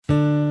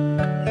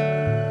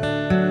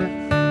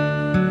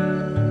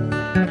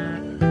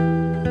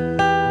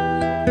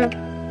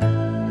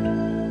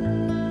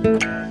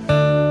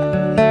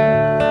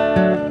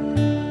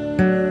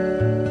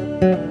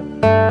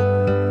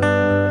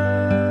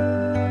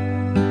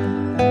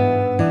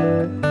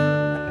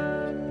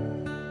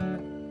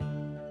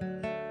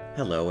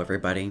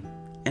everybody,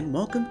 and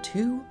welcome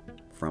to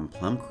From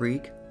Plum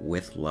Creek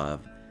with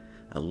Love,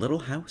 a Little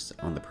House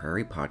on the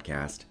Prairie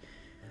podcast.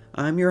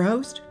 I'm your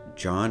host,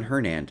 John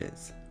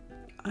Hernandez.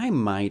 I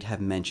might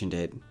have mentioned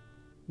it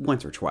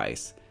once or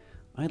twice.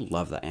 I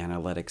love the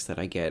analytics that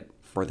I get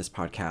for this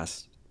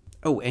podcast.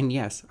 Oh, and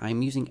yes,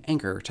 I'm using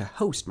Anchor to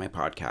host my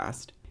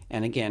podcast.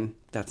 And again,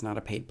 that's not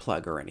a paid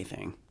plug or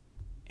anything.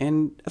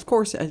 And of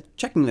course,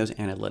 checking those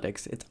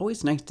analytics, it's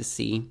always nice to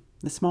see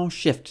the small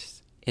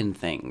shifts in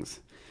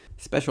things.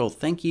 Special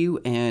thank you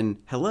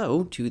and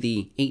hello to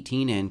the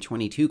 18 and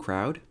 22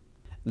 crowd.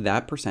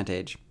 That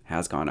percentage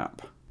has gone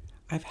up.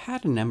 I've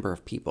had a number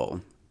of people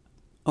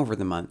over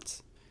the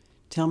months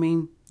tell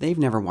me they've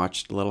never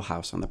watched Little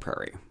House on the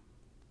Prairie.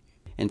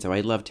 And so I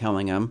love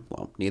telling them,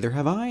 well, neither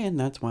have I, and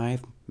that's why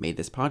I've made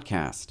this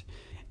podcast.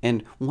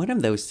 And one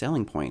of those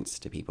selling points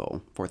to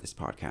people for this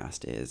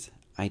podcast is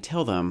I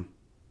tell them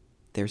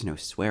there's no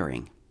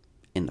swearing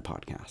in the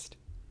podcast.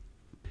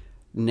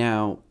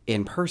 Now,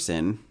 in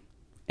person,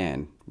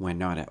 and when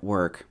not at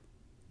work,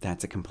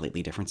 that's a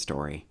completely different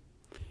story.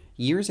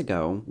 Years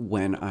ago,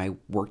 when I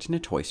worked in a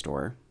toy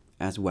store,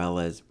 as well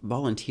as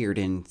volunteered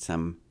in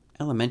some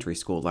elementary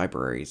school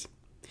libraries,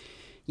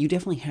 you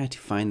definitely had to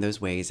find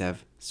those ways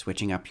of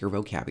switching up your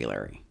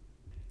vocabulary.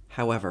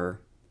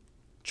 However,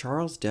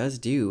 Charles does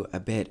do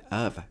a bit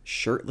of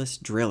shirtless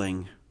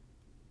drilling,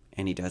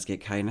 and he does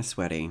get kind of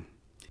sweaty.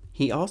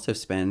 He also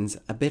spends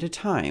a bit of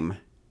time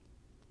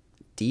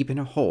deep in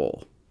a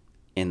hole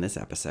in this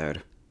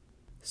episode.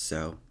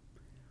 So,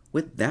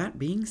 with that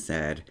being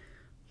said,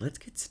 let's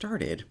get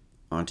started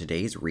on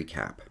today's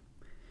recap.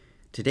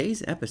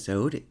 Today's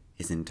episode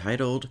is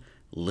entitled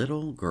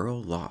Little Girl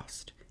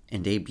Lost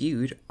and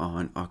debuted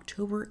on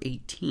October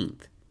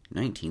 18th,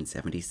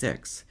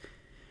 1976.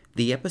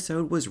 The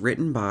episode was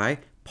written by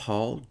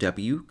Paul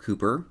W.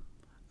 Cooper,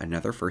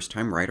 another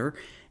first-time writer,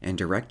 and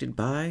directed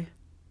by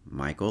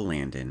Michael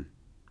Landon.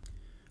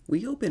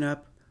 We open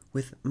up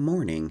with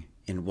morning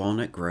in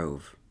Walnut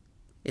Grove.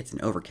 It's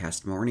an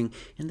overcast morning,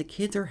 and the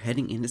kids are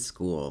heading into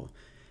school.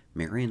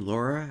 Mary and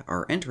Laura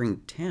are entering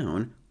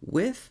town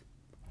with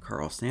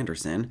Carl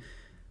Sanderson,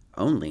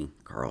 only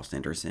Carl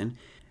Sanderson,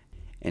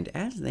 and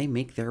as they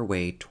make their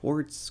way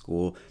towards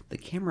school, the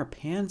camera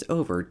pans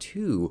over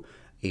to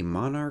a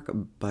monarch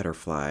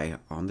butterfly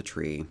on the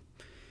tree.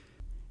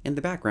 In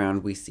the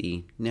background, we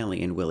see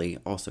Nellie and Willie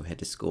also head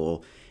to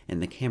school,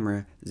 and the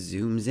camera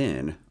zooms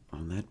in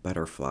on that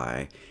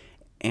butterfly.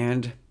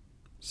 And,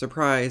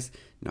 surprise,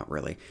 not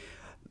really,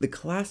 the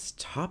class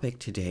topic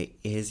today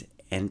is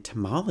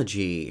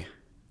entomology,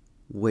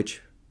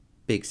 which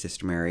Big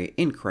Sister Mary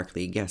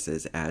incorrectly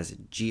guesses as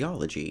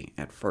geology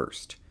at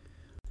first.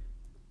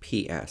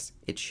 P.S.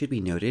 It should be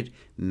noted,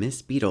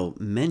 Miss Beadle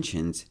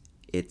mentions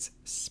it's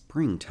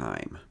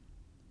springtime.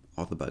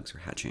 All the bugs are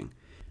hatching.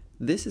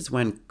 This is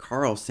when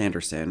Carl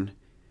Sanderson,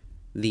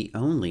 the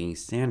only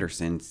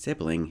Sanderson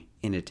sibling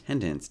in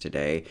attendance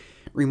today,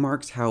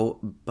 remarks how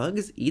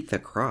bugs eat the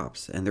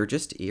crops and they're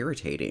just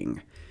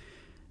irritating.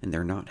 And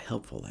they're not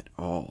helpful at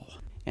all.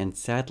 And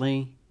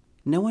sadly,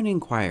 no one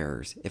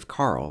inquires if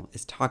Carl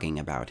is talking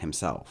about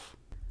himself.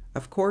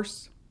 Of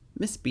course,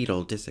 Miss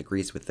Beadle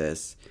disagrees with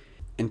this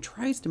and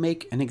tries to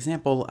make an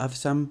example of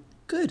some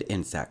good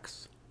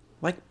insects,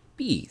 like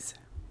bees.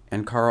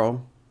 And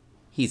Carl,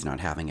 he's not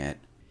having it.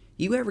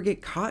 You ever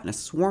get caught in a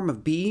swarm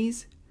of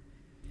bees?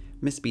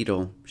 Miss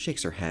Beadle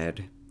shakes her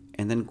head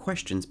and then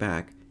questions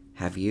back,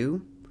 have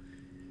you?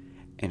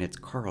 And it's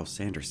Carl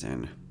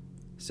Sanderson.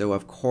 So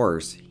of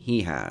course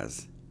he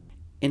has.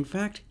 In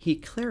fact, he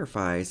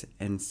clarifies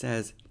and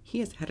says he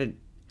has had it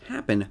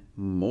happen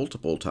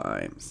multiple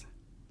times.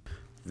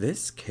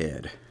 This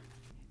kid.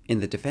 In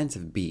the defense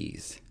of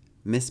bees,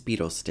 Miss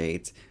Beadle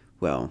states,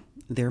 well,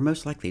 they're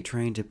most likely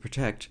trying to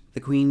protect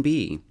the queen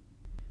bee.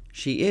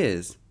 She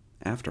is,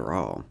 after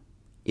all,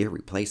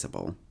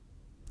 irreplaceable.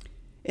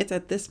 It's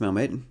at this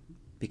moment,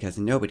 because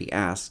nobody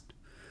asked,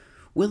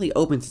 Willie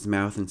opens his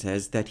mouth and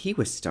says that he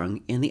was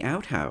stung in the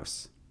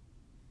outhouse.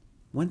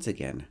 Once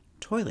again,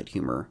 toilet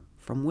humor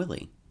from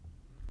Willie.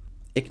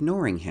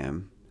 Ignoring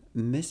him,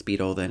 Miss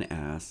Beadle then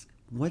asks,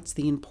 what's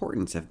the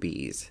importance of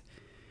bees?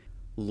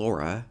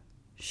 Laura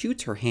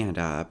shoots her hand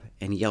up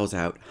and yells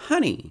out,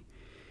 honey!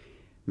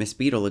 Miss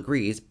Beadle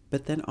agrees,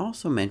 but then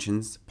also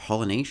mentions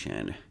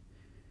pollination.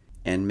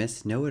 And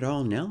Miss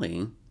Know-It-All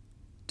Nellie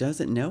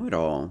doesn't know it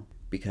all,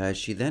 because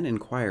she then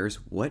inquires,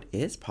 what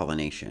is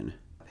pollination?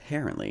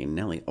 Apparently,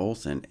 Nellie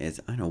Olson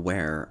is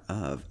unaware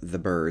of the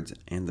birds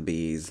and the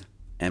bees,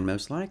 and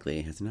most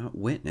likely has not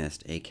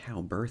witnessed a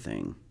cow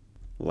birthing,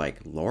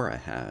 like Laura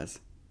has.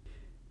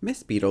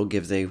 Miss Beadle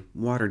gives a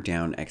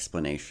watered-down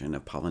explanation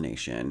of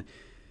pollination,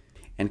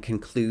 and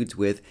concludes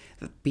with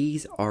that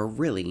bees are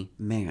really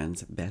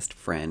man's best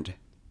friend.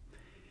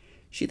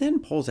 She then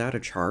pulls out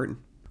a chart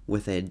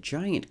with a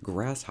giant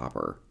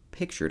grasshopper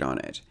pictured on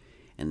it,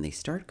 and they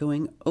start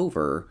going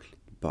over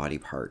body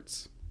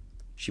parts.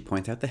 She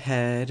points out the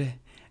head.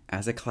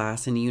 As a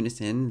class in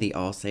unison, they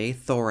all say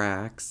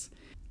thorax,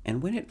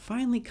 and when it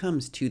finally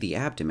comes to the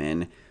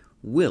abdomen,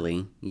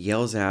 Willie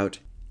yells out,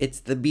 It's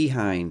the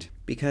behind,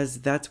 because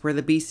that's where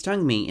the bee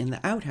stung me in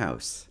the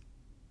outhouse.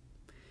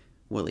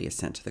 Willie is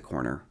sent to the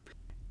corner.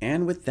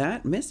 And with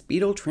that, Miss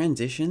Beadle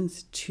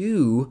transitions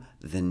to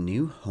the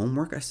new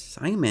homework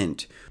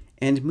assignment.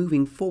 And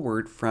moving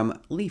forward from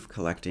leaf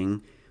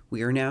collecting,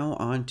 we are now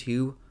on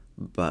to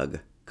bug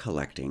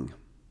collecting.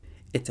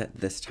 It's at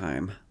this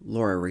time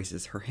Laura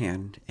raises her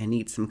hand and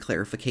needs some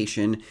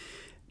clarification.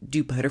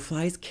 Do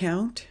butterflies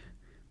count?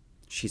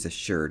 She's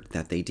assured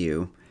that they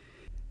do.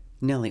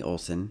 Nellie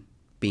Olson,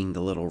 being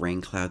the little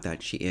rain cloud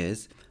that she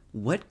is,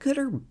 what good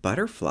are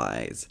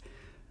butterflies?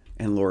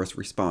 And Laura's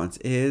response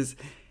is,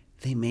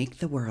 they make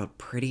the world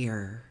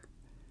prettier.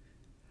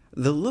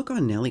 The look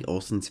on Nellie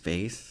Olson's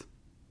face,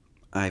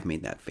 I've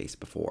made that face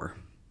before.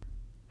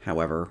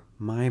 However,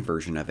 my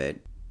version of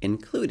it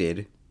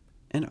included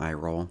an eye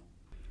roll.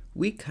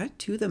 We cut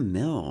to the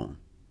mill.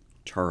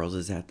 Charles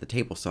is at the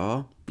table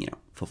saw,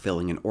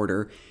 fulfilling an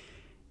order,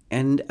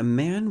 and a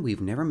man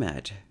we've never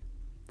met,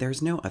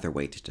 there's no other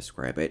way to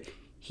describe it,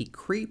 he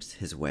creeps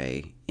his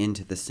way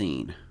into the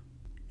scene.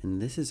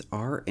 And this is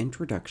our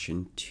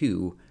introduction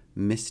to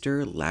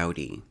Mr.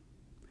 Loudy.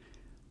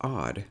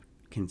 Odd,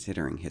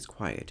 considering his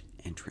quiet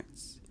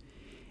entrance.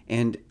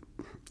 And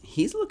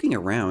he's looking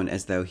around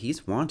as though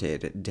he's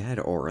wanted, dead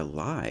or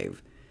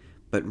alive.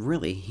 But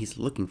really, he's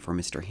looking for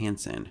Mr.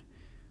 Hanson,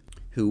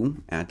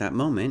 who, at that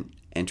moment,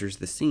 enters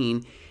the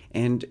scene.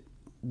 And,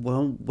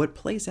 well, what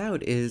plays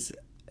out is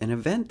an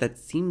event that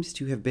seems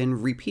to have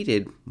been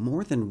repeated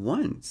more than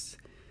once.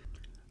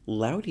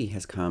 Loudy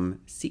has come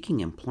seeking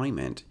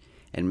employment,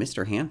 and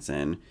Mr.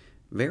 Hanson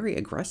very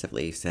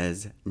aggressively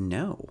says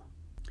no.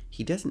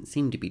 He doesn't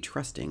seem to be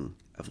trusting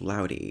of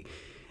Loudy,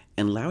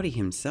 and Loudy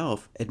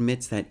himself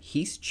admits that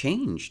he's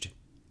changed.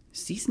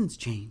 Seasons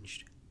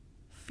changed.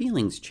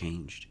 Feelings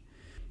changed.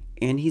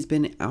 And he's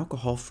been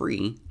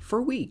alcohol-free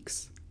for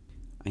weeks.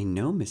 I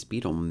know Miss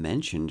Beadle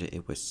mentioned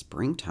it was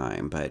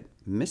springtime, but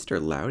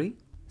Mr. Loudy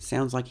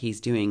sounds like he's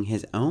doing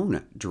his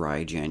own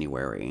dry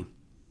January.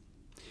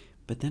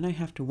 But then I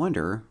have to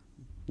wonder,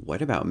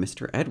 what about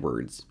Mr.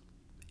 Edwards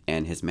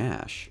and his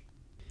mash?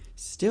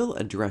 Still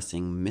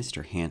addressing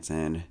Mr.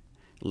 Hanson,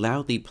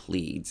 loudly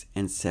pleads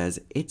and says,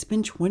 it's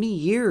been 20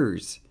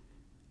 years.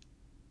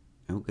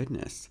 Oh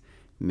goodness,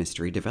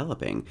 mystery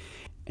developing.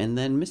 And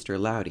then Mr.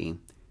 Loudy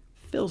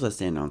fills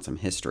us in on some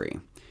history.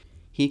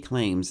 He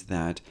claims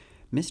that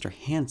Mr.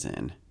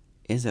 Hanson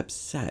is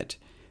upset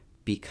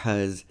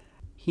because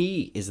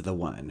he is the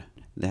one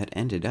that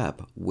ended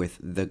up with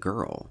the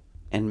girl.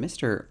 And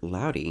Mr.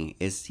 Loudy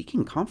is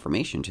seeking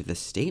confirmation to this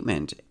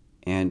statement.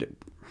 And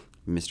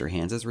Mr.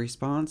 Hanson's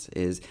response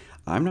is,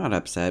 I'm not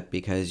upset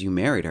because you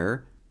married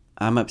her.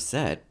 I'm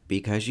upset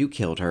because you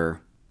killed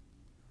her.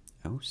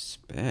 Oh,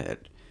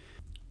 spit.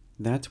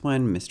 That's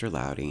when Mr.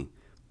 Loudy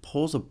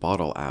pulls a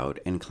bottle out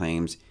and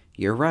claims,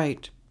 you're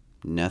right,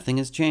 nothing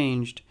has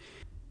changed.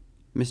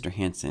 Mr.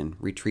 Hanson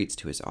retreats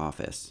to his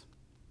office.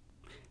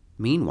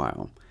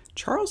 Meanwhile,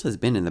 Charles has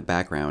been in the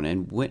background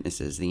and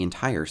witnesses the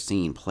entire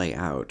scene play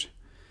out.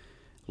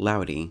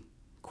 Loudy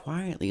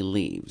quietly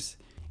leaves,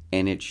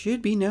 and it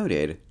should be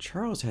noted,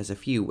 Charles has a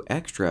few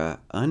extra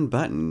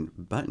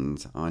unbuttoned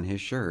buttons on his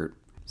shirt.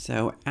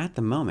 So at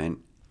the moment,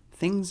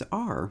 things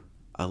are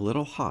a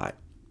little hot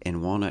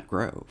in Walnut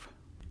Grove.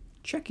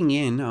 Checking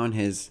in on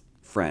his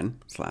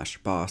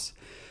friend/boss,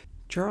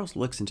 Charles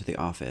looks into the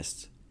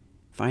office,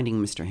 finding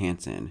Mr.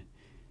 Hanson.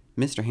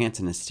 Mr.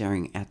 Hanson is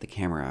staring at the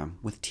camera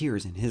with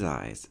tears in his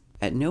eyes.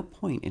 At no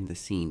point in the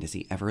scene does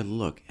he ever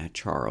look at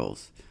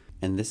Charles.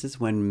 And this is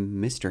when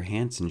Mr.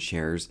 Hanson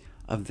shares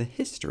of the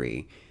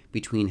history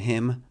between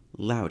him,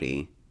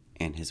 Loudy,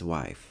 and his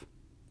wife.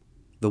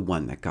 The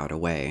one that got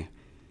away.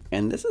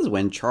 And this is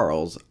when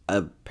Charles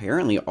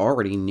apparently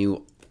already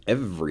knew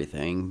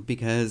everything,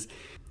 because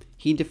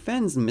he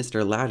defends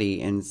Mr.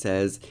 Loudy and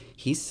says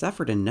he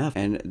suffered enough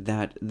and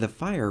that the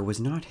fire was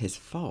not his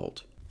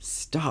fault.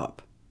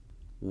 Stop.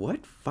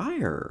 What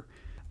fire?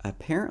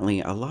 Apparently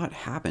a lot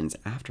happens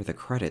after the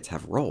credits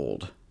have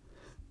rolled.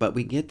 But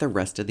we get the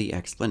rest of the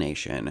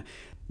explanation.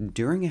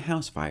 During a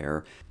house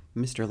fire,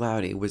 Mr.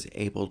 Loudy was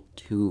able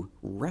to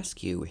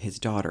rescue his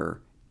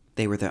daughter.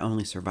 They were the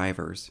only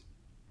survivors.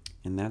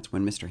 And that's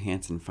when Mr.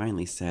 Hanson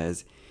finally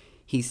says,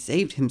 he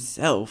saved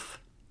himself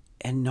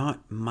and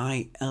not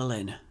my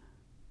Ellen.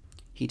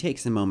 He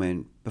takes a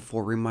moment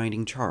before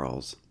reminding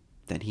Charles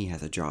that he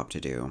has a job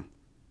to do.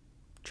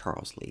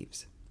 Charles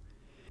leaves.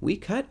 We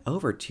cut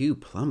over to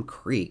Plum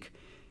Creek.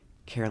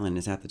 Carolyn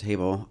is at the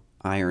table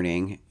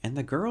ironing, and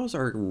the girls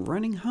are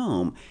running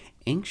home,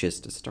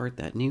 anxious to start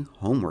that new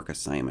homework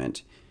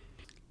assignment.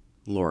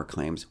 Laura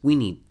claims, we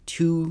need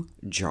 2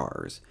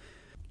 jars.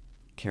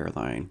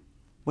 Caroline,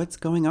 what's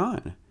going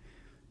on?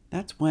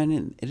 That's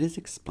when it is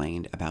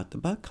explained about the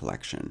bug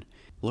collection.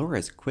 Laura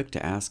is quick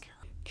to ask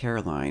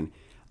Caroline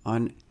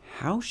on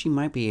how she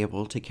might be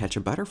able to catch a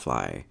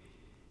butterfly.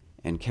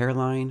 And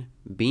Caroline,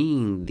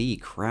 being the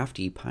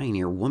crafty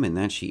pioneer woman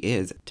that she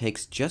is,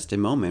 takes just a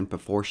moment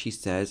before she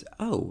says,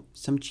 oh,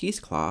 some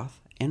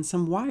cheesecloth and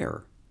some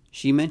wire.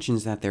 She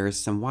mentions that there is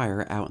some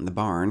wire out in the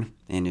barn,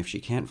 and if she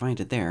can't find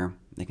it there,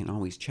 they can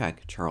always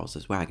check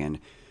Charles's wagon.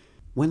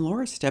 When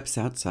Laura steps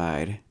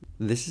outside,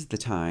 this is the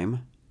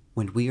time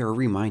when we are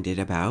reminded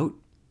about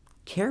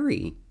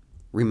Carrie.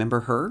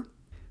 Remember her?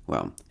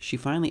 Well, she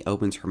finally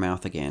opens her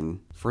mouth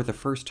again for the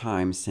first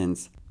time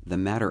since the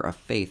Matter of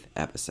Faith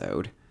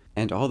episode.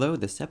 And although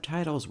the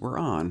subtitles were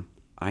on,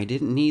 I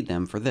didn't need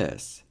them for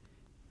this.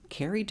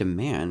 Carrie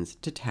demands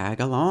to tag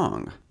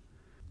along.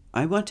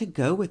 I want to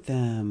go with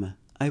them.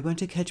 I want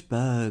to catch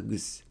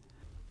bugs.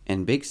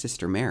 And Big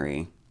Sister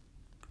Mary,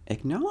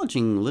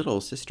 acknowledging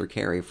little Sister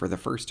Carrie for the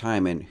first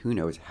time in who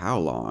knows how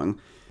long,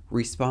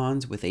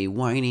 responds with a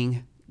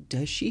whining,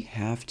 "Does she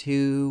have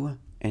to?"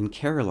 And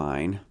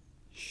Caroline,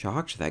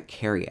 shocked that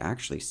Carrie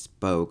actually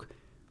spoke,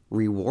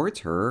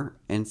 rewards her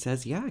and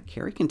says, yeah,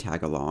 Carrie can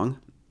tag along,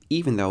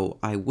 even though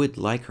I would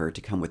like her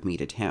to come with me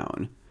to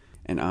town.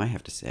 And I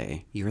have to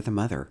say, you're the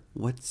mother.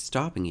 What's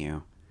stopping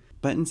you?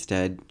 But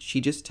instead, she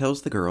just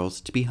tells the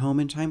girls to be home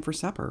in time for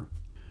supper.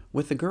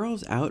 With the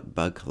girls out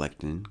bug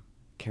collecting,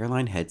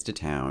 Caroline heads to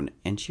town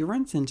and she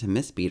runs into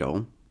Miss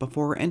Beadle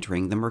before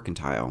entering the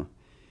mercantile.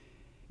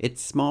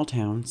 It's small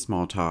town,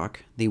 small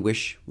talk. They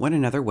wish one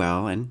another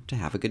well and to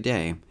have a good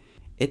day.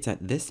 It's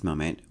at this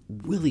moment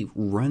Willie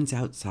runs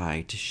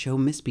outside to show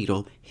Miss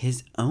Beadle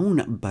his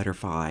own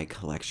butterfly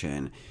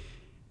collection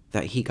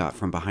that he got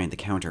from behind the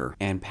counter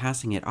and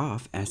passing it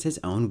off as his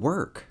own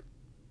work.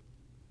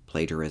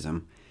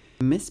 Plagiarism.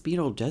 Miss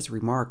Beadle does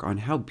remark on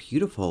how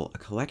beautiful a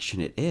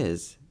collection it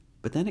is,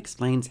 but then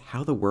explains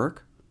how the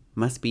work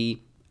must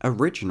be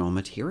original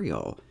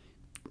material,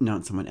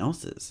 not someone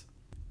else's.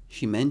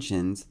 She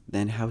mentions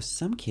then how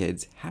some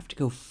kids have to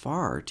go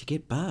far to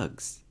get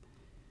bugs.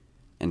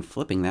 And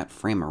flipping that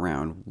frame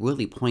around,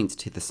 Willie points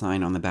to the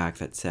sign on the back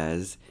that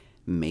says,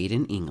 Made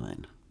in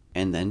England,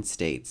 and then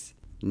states,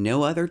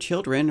 no other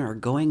children are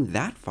going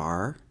that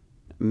far.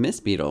 Miss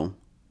Beadle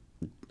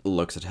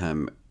looks at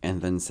him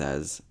and then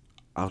says,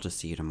 I'll just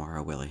see you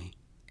tomorrow, Willie,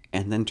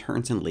 and then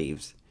turns and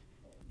leaves.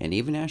 And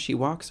even as she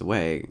walks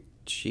away,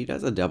 she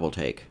does a double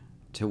take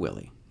to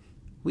Willie.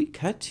 We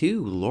cut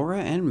to Laura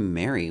and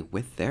Mary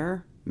with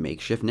their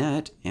makeshift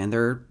net, and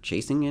they're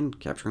chasing and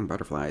capturing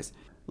butterflies.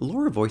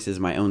 Laura voices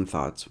my own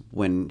thoughts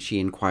when she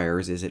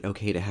inquires, is it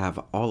okay to have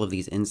all of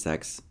these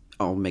insects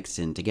all mixed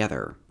in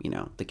together? You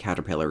know, the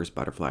caterpillars,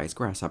 butterflies,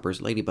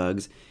 grasshoppers,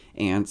 ladybugs,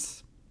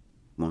 ants.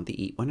 Won't they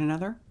eat one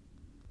another?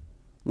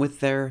 With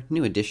their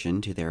new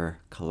addition to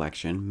their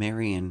collection,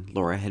 Mary and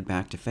Laura head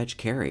back to fetch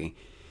Carrie,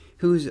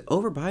 who's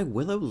over by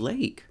Willow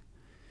Lake,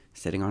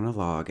 sitting on a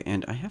log,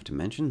 and I have to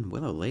mention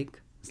Willow Lake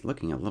is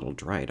looking a little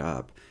dried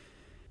up.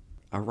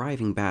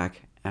 Arriving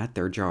back at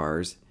their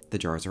jars, the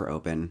jars are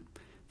open.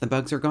 The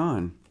bugs are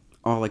gone,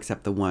 all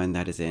except the one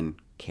that is in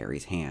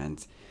Carrie's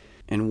hands.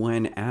 And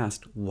when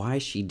asked why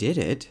she did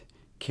it,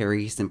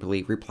 Carrie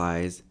simply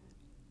replies,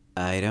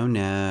 I don't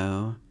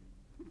know.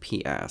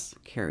 P.S.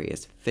 Carrie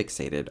is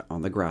fixated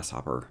on the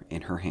grasshopper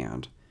in her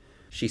hand.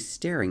 She's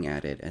staring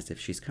at it as if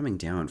she's coming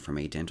down from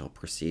a dental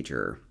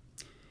procedure.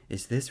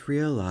 Is this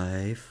real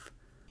life?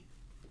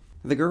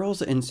 The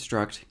girls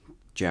instruct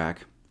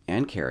Jack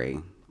and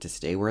Carrie to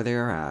stay where they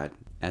are at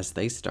as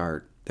they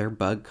start their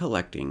bug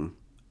collecting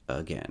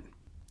again.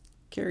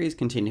 Carrie's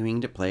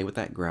continuing to play with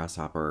that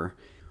grasshopper.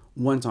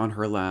 Once on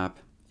her lap,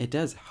 it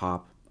does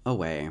hop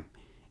away,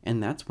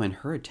 and that's when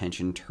her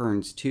attention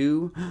turns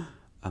to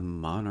a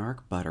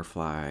monarch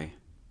butterfly.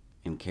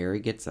 And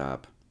Carrie gets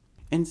up,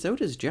 and so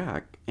does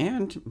Jack,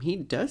 and he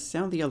does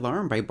sound the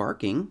alarm by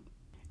barking,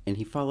 and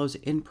he follows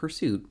in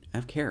pursuit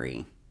of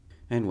Carrie.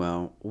 And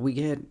well, we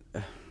get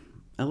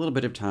a little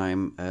bit of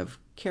time of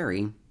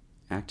Carrie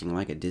acting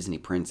like a Disney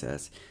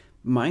princess,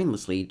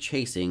 mindlessly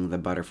chasing the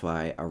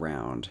butterfly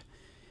around,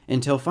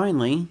 until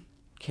finally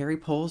Carrie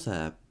pulls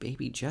a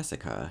baby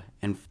Jessica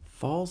and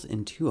falls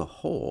into a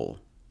hole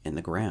in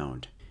the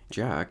ground.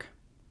 Jack,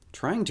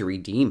 trying to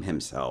redeem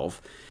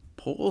himself,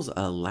 pulls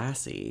a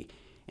lassie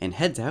and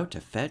heads out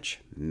to fetch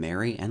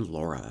Mary and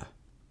Laura.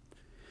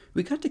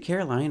 We cut to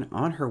Caroline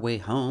on her way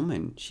home,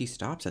 and she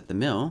stops at the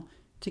mill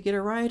to get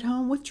a ride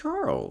home with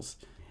Charles.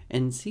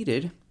 And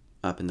seated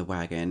up in the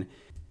wagon,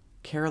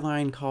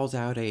 Caroline calls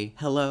out a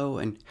hello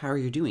and how are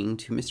you doing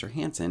to Mr.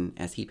 Hanson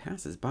as he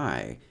passes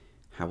by.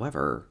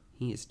 However,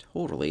 he is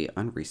totally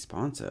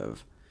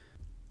unresponsive.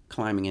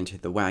 Climbing into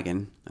the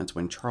wagon, that's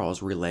when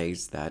Charles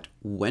relays that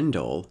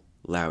Wendell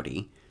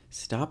Loudy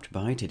stopped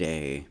by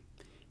today.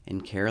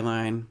 And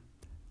Caroline,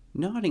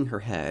 nodding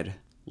her head,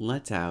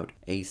 lets out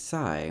a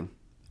sigh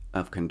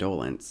of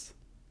condolence.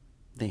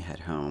 They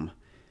head home.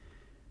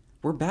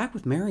 We're back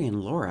with Mary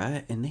and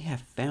Laura, and they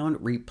have found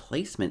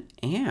replacement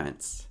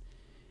ants.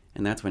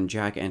 And that's when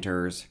Jack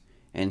enters,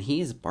 and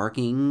he is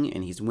barking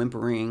and he's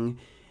whimpering.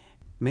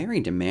 Mary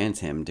demands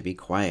him to be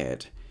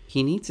quiet.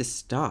 He needs to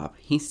stop.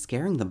 He's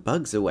scaring the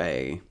bugs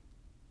away.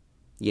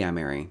 Yeah,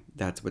 Mary,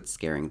 that's what's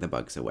scaring the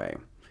bugs away.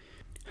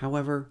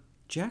 However,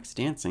 Jack's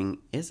dancing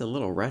is a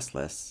little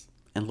restless,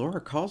 and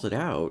Laura calls it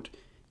out.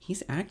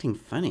 He's acting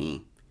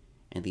funny,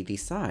 and they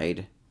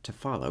decide to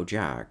follow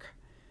Jack.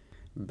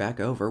 Back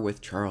over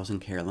with Charles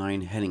and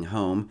Caroline heading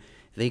home,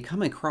 they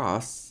come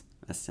across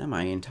a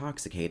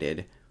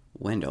semi-intoxicated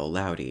Wendell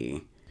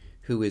Loudy,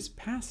 who is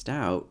passed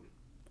out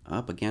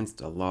up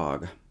against a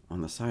log on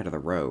the side of the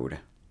road.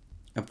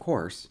 Of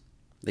course,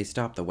 they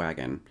stop the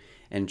wagon,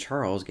 and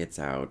Charles gets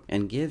out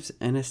and gives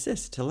an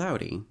assist to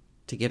Loudy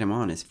to get him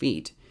on his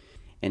feet.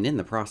 And in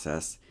the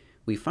process,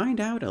 we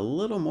find out a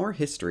little more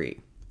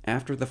history.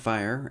 After the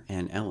fire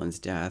and Ellen's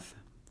death,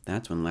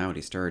 that's when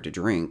Loudy started to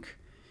drink,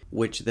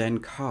 which then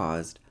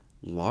caused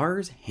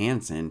Lars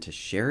Hansen to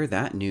share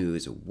that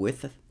news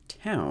with the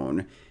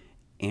town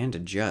and a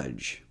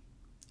judge.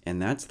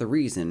 And that's the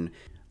reason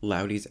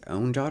Loudy's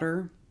own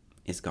daughter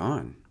is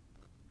gone.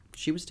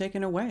 She was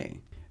taken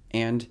away.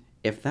 And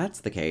if that's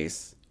the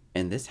case,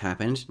 and this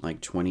happened like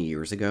 20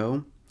 years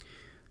ago,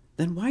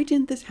 then why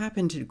didn't this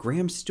happen to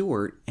Graham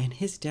Stewart and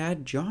his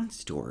dad John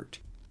Stewart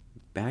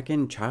back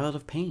in Child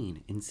of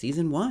Pain in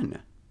season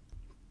 1?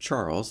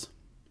 Charles,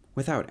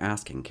 without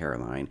asking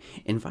Caroline,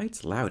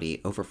 invites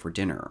Loudy over for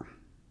dinner.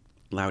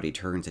 Loudy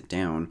turns it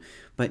down,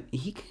 but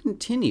he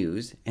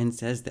continues and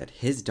says that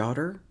his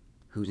daughter,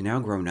 who's now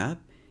grown up,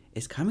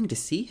 is coming to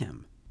see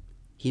him.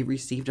 He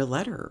received a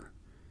letter.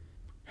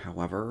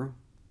 However,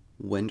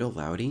 Wendell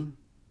Loudy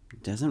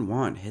doesn't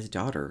want his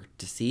daughter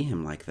to see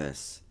him like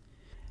this.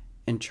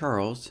 And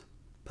Charles,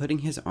 putting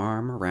his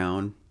arm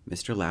around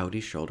Mr.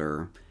 Loudy's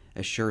shoulder,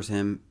 assures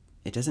him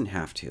it doesn't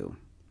have to.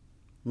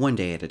 One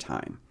day at a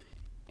time.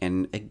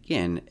 And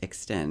again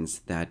extends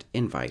that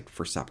invite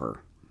for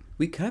supper.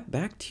 We cut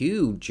back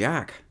to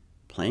Jack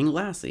playing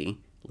Lassie,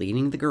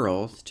 leading the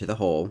girls to the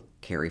hole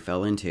Carrie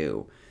fell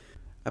into.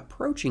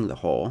 Approaching the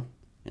hole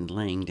and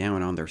laying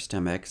down on their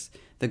stomachs,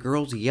 the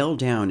girls yell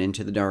down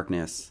into the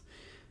darkness.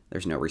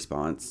 There's no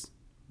response,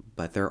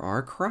 but there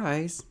are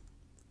cries,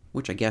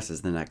 which I guess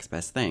is the next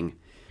best thing.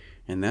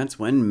 And that's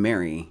when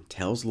Mary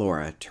tells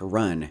Laura to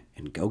run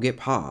and go get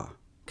Pa,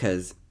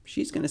 'cause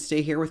she's going to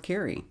stay here with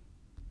Carrie.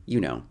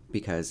 You know,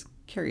 because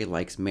Carrie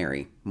likes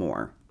Mary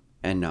more,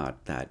 and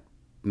not that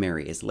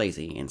Mary is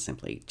lazy and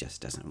simply just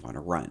doesn't want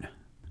to run.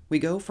 We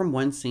go from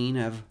one scene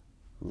of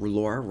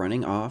Laura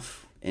running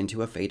off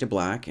into a fade to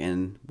black,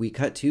 and we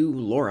cut to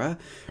Laura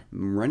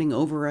running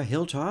over a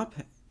hilltop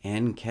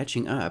and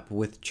catching up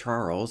with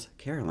Charles,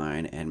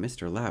 Caroline, and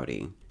Mr.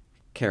 Loudy.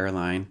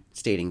 Caroline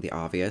stating the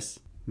obvious,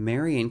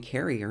 Mary and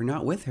Carrie are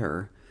not with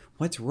her.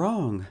 What's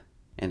wrong?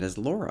 And as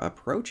Laura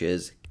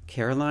approaches,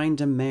 Caroline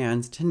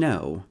demands to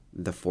know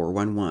the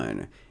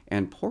 411,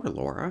 and poor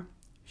Laura,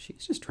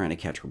 she's just trying to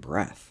catch her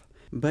breath.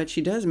 But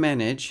she does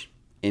manage,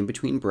 in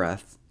between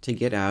breaths, to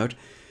get out.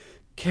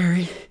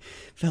 Carrie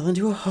fell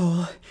into a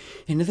hole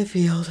into the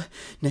field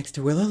next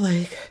to Willow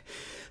Lake.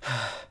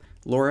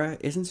 Laura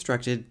is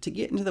instructed to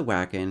get into the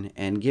wagon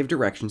and give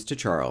directions to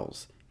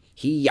Charles.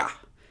 Hee-yah!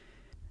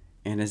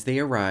 And as they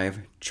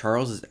arrive,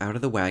 Charles is out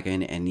of the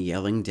wagon and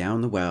yelling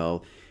down the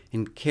well,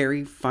 and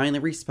Carrie finally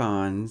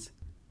responds,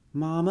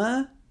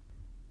 Mama,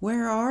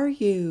 where are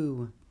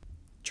you?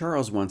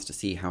 Charles wants to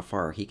see how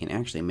far he can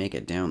actually make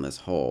it down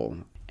this hole,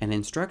 and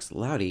instructs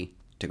Loudy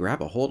to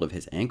grab a hold of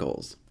his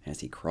ankles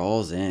as he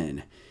crawls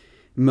in.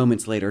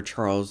 Moments later,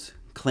 Charles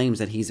claims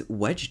that he's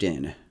wedged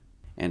in,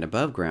 and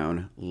above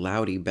ground,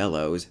 Loudy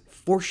bellows,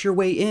 Force your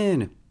way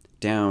in!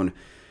 Down.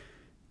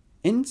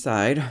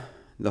 Inside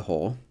the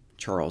hole,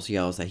 Charles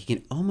yells that he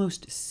can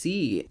almost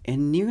see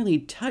and nearly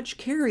touch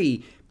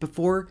Carrie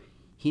before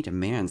he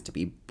demands to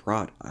be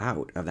brought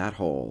out of that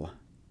hole.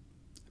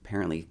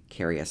 Apparently,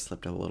 Carrie has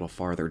slipped a little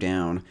farther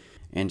down,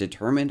 and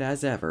determined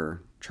as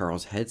ever,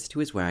 Charles heads to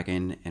his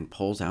wagon and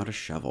pulls out a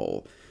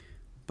shovel.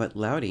 But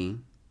Loudy,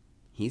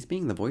 he's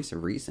being the voice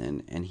of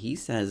reason, and he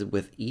says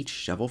with each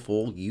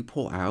shovelful you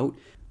pull out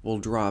will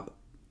drop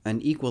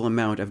an equal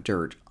amount of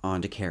dirt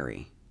onto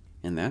Carrie.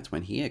 And that's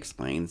when he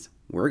explains,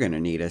 we're going to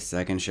need a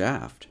second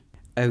shaft.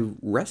 A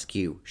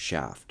rescue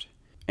shaft.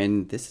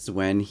 And this is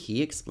when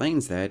he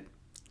explains that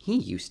he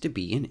used to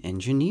be an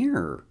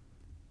engineer.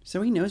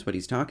 So he knows what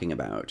he's talking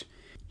about.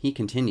 He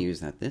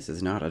continues that this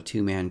is not a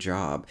two-man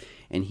job,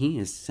 and he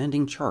is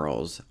sending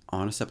Charles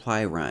on a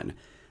supply run.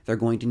 They're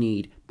going to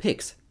need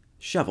picks,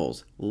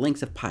 shovels,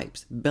 lengths of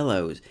pipes,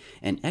 bellows,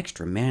 and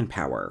extra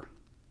manpower.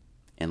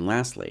 And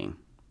lastly,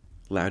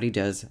 Loudy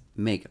does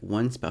make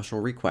one special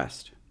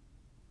request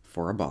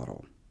for a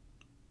bottle.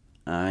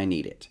 I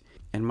need it.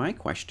 And my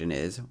question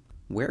is,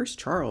 where's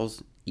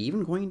Charles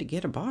even going to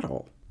get a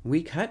bottle?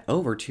 We cut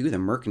over to the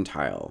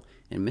mercantile,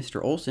 and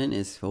Mr. Olson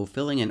is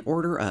fulfilling an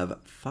order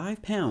of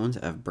 5 pounds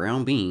of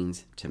brown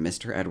beans to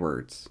Mr.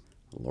 Edwards.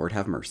 Lord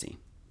have mercy.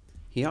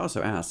 He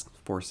also asks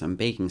for some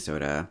baking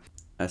soda,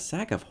 a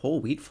sack of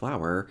whole wheat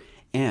flour,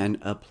 and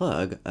a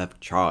plug of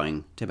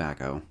chawing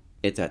tobacco.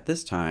 It's at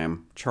this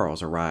time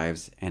Charles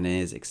arrives and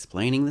is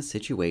explaining the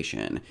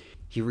situation.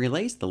 He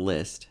relays the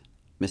list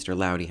Mr.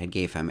 Loudy had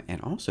gave him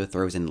and also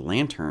throws in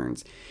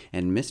lanterns,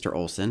 and Mr.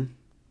 Olson,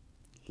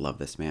 love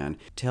this man,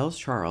 tells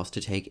Charles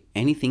to take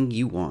anything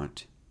you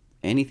want,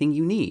 anything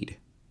you need.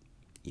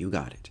 You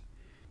got it.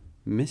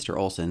 Mr.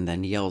 Olson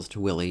then yells to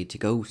Willie to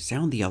go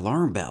sound the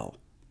alarm bell.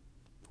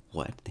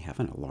 What? They have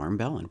an alarm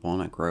bell in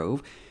Walnut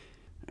Grove?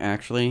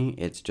 Actually,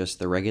 it's just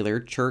the regular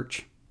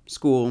church,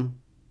 school,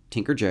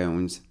 Tinker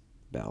Jones,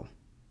 Bell.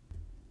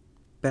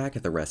 Back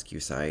at the rescue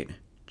site,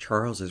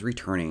 Charles is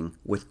returning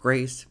with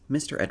Grace,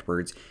 Mr.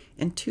 Edwards,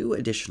 and 2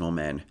 additional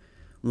men.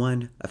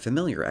 One, a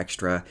familiar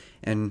extra,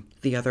 and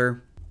the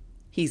other,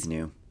 he's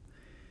new.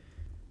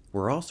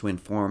 We're also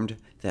informed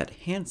that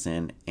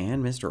Hansen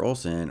and Mr.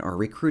 Olson are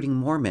recruiting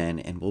more men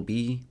and will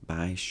be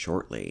by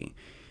shortly.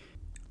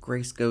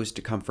 Grace goes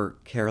to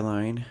comfort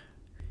Caroline,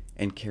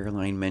 and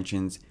Caroline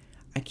mentions,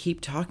 "I keep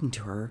talking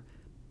to her,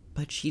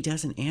 but she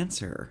doesn't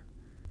answer."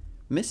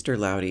 Mr.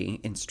 Loudy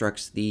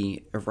instructs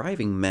the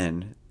arriving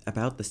men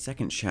about the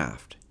second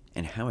shaft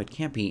and how it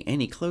can't be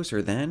any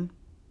closer than,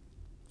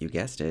 you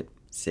guessed it,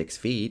 6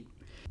 feet.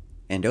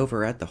 And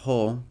over at the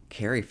hole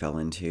Carrie fell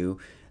into,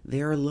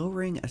 they are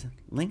lowering a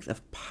length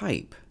of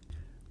pipe.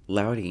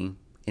 Loudy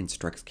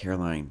instructs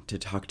Caroline to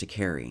talk to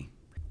Carrie,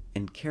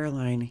 and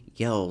Caroline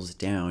yells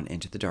down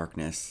into the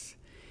darkness.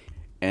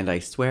 And I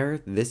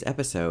swear this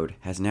episode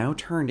has now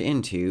turned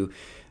into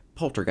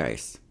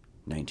Poltergeist,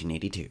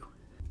 1982.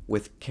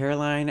 With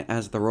Caroline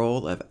as the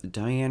role of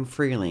Diane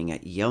Freeling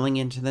yelling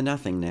into the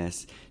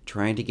nothingness,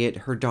 trying to get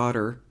her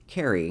daughter,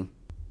 Carrie,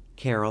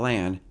 Carol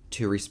Ann,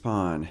 to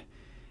respond.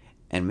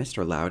 And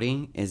Mr.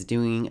 Loudy is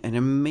doing an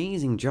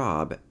amazing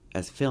job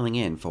as filling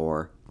in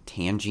for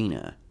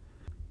Tangina.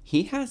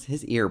 He has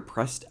his ear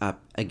pressed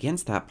up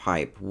against that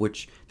pipe,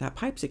 which that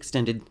pipe's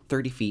extended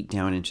 30 feet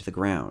down into the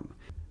ground,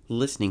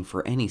 listening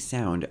for any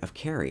sound of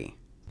Carrie.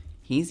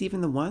 He's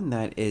even the one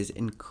that is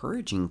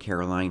encouraging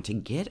Caroline to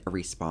get a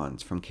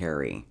response from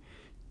Carrie.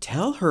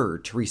 Tell her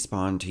to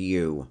respond to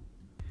you.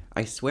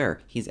 I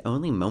swear, he's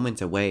only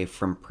moments away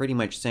from pretty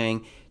much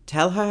saying,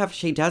 "Tell her if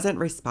she doesn't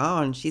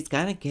respond, she's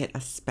gonna get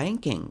a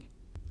spanking."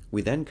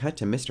 We then cut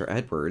to Mr.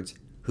 Edwards,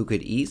 who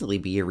could easily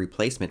be a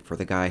replacement for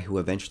the guy who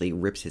eventually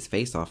rips his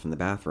face off in the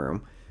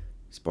bathroom.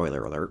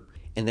 Spoiler alert.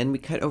 And then we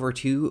cut over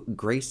to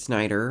Grace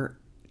Snyder,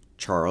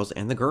 Charles,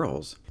 and the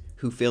girls,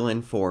 who fill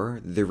in for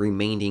the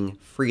remaining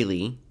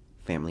Freely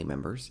family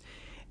members,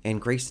 and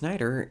Grace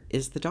Snyder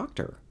is the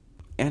doctor.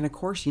 And of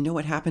course, you know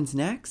what happens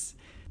next?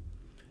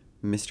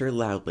 Mr.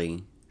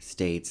 Loudly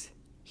states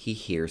he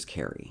hears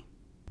Carrie.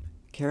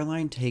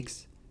 Caroline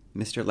takes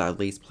Mr.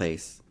 Loudly's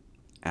place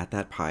at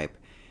that pipe,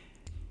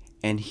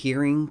 and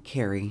hearing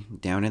Carrie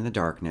down in the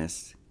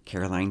darkness,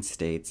 Caroline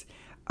states,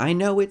 "I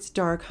know it's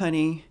dark,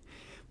 honey.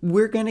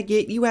 We're gonna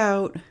get you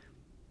out.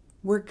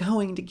 We're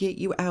going to get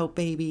you out,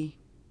 baby."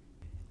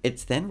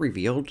 It's then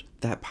revealed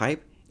that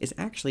pipe is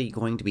actually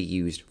going to be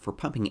used for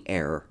pumping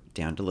air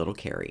down to little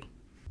Carrie.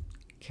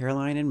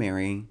 Caroline and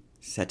Mary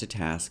set to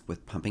task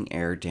with pumping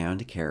air down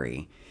to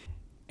Carrie,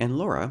 and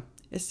Laura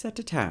is set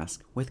to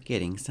task with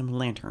getting some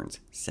lanterns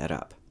set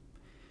up.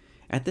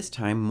 At this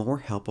time, more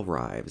help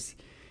arrives,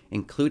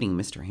 including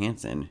Mr.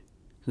 Hansen,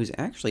 who's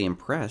actually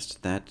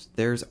impressed that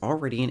there's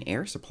already an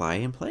air supply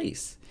in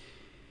place.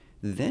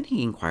 Then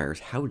he inquires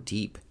how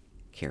deep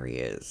Carrie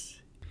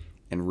is.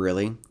 And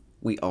really,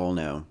 we all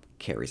know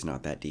Carrie's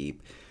not that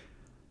deep.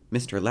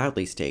 Mr.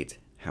 Loudly states,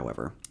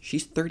 however,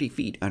 she's 30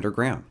 feet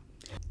underground,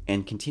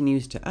 and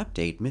continues to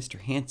update Mr.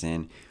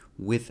 Hansen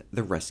with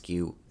the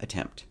rescue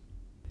attempt.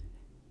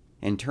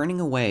 And turning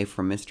away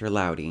from Mr.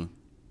 Loudy,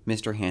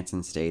 Mr.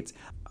 Hansen states,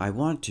 "I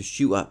want to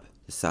shoo up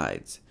the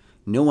sides.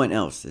 No one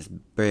else is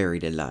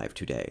buried alive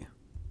today."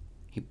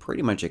 He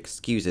pretty much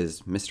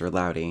excuses Mr.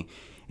 Loudy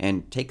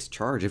and takes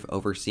charge of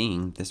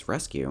overseeing this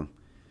rescue.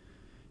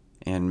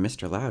 And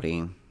Mr.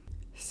 Loudy,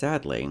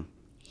 sadly,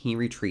 he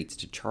retreats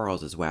to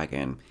Charles's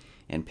wagon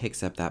and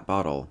picks up that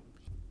bottle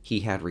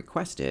he had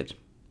requested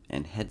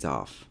and heads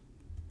off.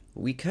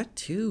 We cut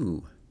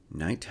to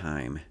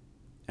nighttime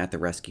at the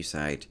rescue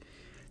site.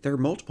 There are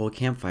multiple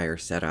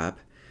campfires set up.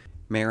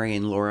 Mary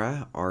and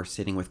Laura are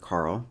sitting with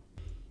Carl.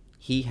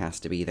 He has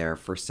to be there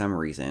for some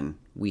reason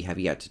we have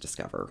yet to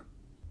discover.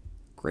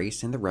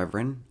 Grace and the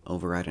Reverend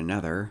over at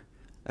another,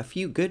 a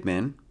few good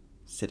men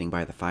sitting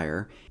by the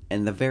fire,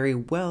 and the very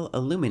well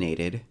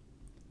illuminated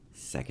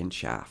second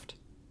shaft.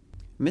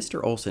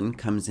 Mr. Olson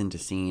comes into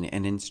scene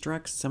and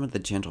instructs some of the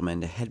gentlemen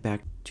to head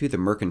back to the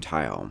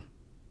mercantile.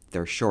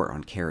 They're short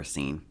on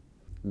kerosene.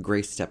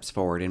 Grace steps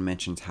forward and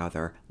mentions how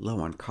they're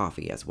low on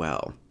coffee as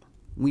well.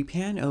 We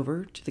pan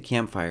over to the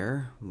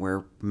campfire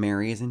where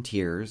Mary is in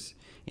tears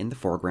in the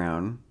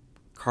foreground,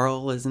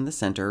 Carl is in the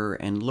center,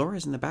 and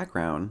Laura's in the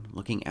background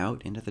looking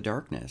out into the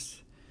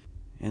darkness.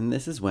 And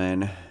this is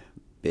when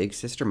Big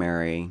Sister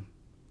Mary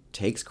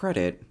takes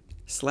credit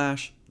 /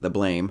 the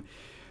blame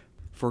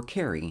for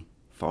Carrie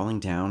falling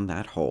down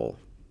that hole.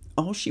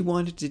 All she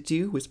wanted to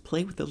do was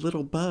play with the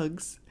little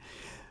bugs.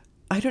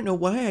 I don't know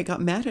why I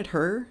got mad at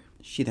her.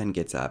 She then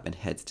gets up and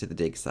heads to the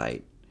dig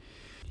site,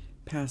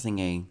 passing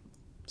a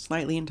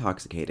slightly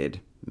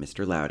intoxicated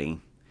Mr. Loudy.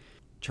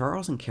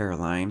 Charles and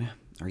Caroline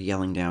are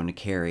yelling down to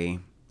Carrie,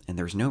 and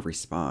there's no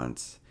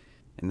response.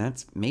 And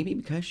that's maybe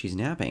because she's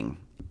napping,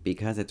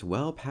 because it's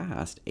well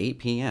past 8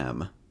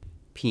 p.m.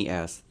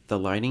 P.S. The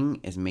lighting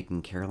is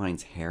making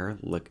Caroline's hair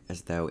look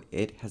as though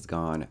it has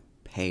gone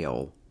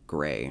pale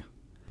gray.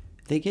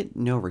 They get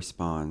no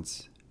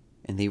response,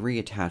 and they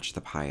reattach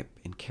the pipe,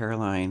 and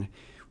Caroline,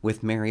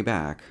 with Mary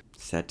back,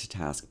 set to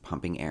task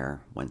pumping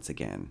air once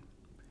again.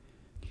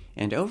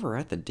 And over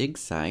at the dig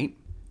site,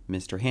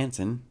 Mr.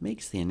 Hansen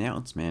makes the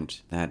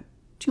announcement that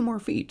 2 more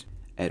feet,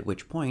 at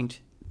which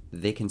point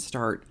they can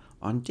start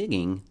on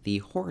digging the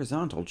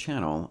horizontal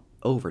channel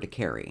over to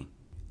Carrie.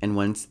 And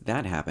once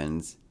that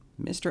happens,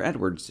 Mr.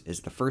 Edwards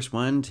is the first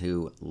one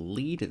to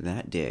lead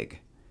that dig.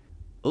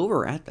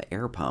 Over at the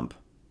air pump,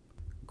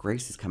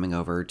 Grace is coming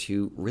over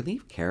to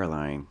relieve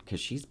Caroline because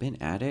she's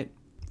been at it,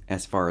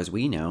 as far as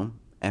we know,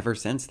 ever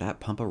since that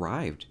pump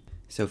arrived.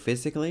 So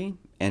physically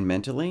and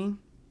mentally,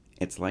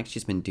 it's like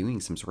she's been doing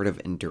some sort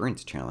of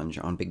endurance challenge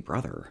on Big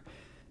Brother.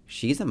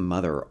 She's a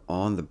mother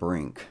on the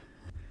brink.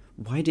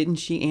 Why didn't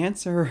she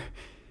answer?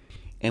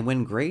 And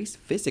when Grace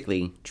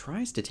physically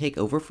tries to take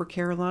over for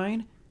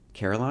Caroline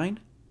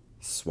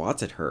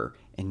swats at her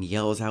and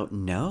yells out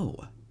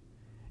no.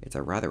 It's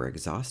a rather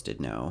exhausted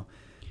no.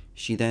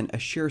 She then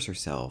assures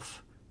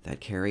herself that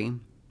Carrie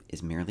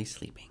is merely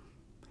sleeping.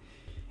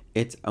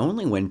 It's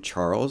only when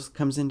Charles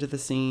comes into the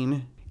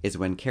scene is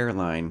when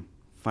Caroline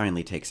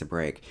finally takes a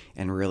break.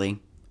 And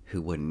really,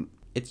 who wouldn't?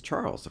 It's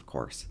Charles, of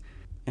course.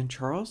 And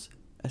Charles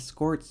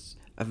escorts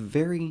a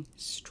very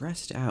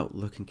stressed out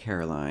looking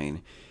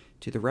Caroline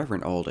to the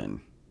Reverend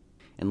Alden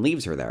and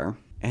leaves her there.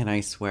 And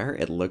I swear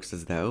it looks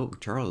as though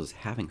Charles is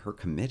having her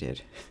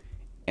committed.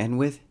 And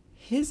with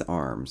his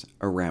arms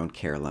around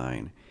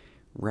Caroline,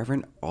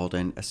 Reverend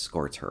Alden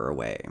escorts her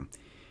away.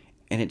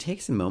 And it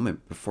takes a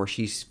moment before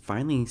she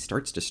finally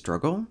starts to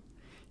struggle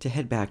to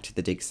head back to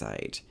the dig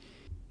site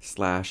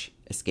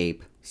 /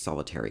 escape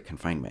solitary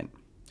confinement.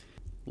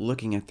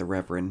 Looking at the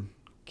Reverend,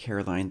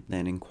 Caroline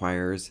then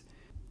inquires,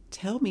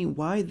 "Tell me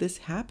why this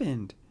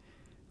happened.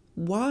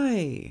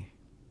 Why?"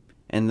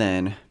 And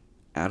then,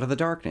 out of the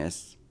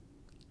darkness,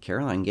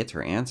 Caroline gets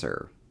her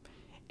answer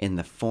in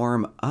the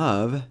form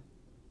of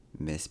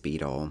Miss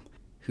Beadle,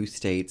 who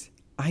states,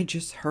 "I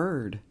just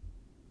heard."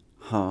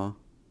 Huh?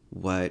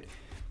 What?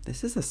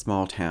 This is a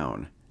small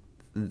town.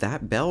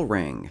 That bell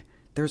rang.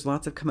 There's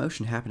lots of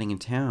commotion happening in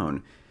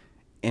town,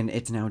 and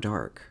it's now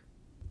dark.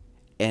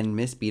 And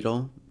Miss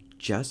Beadle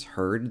just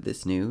heard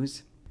this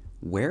news?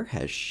 Where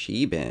has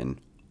she been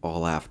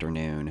all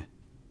afternoon?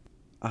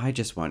 I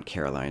just want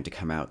Caroline to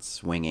come out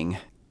swinging,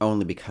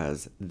 only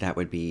because that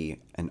would be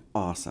an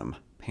awesome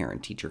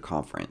parent-teacher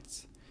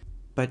conference.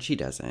 But she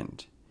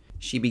doesn't.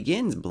 She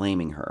begins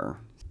blaming her,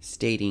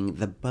 stating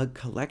the bug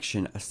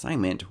collection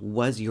assignment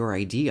was your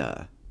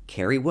idea.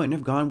 Carrie wouldn't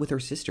have gone with her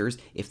sisters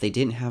if they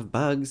didn't have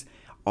bugs.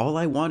 All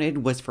I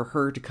wanted was for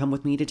her to come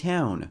with me to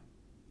town.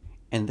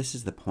 And this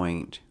is the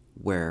point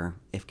where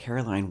if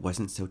Caroline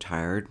wasn't so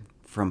tired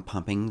from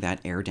pumping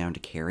that air down to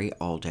Carrie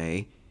all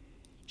day,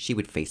 she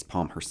would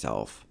facepalm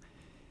herself.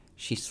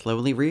 She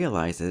slowly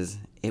realizes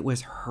it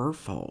was her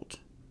fault.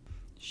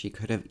 She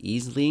could have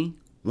easily,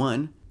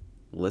 1,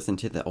 listened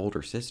to the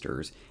older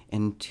sisters,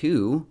 and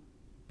 2,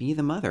 be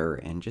the mother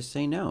and just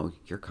say, "No,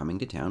 you're coming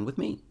to town with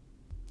me."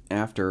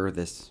 After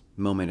this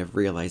moment of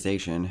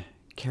realization,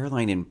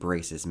 Caroline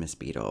embraces Miss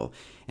Beadle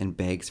and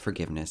begs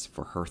forgiveness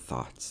for her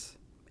thoughts.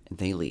 And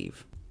they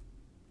leave.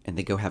 And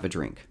they go have a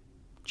drink.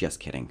 Just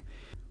kidding.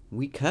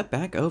 We cut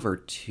back over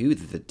to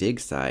the dig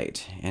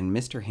site, and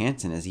Mr.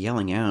 Hansen is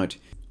yelling out,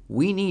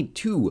 "We need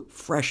 2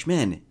 fresh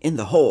men in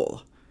the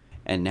hole."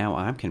 And now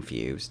I'm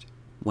confused.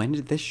 When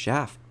did this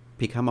shaft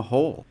become a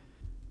hole?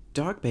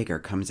 Doc Baker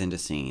comes into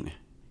scene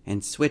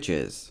and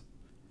switches,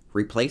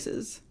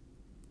 replaces,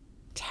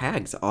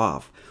 tags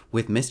off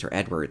with Mr.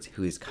 Edwards,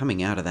 who is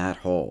coming out of that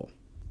hole.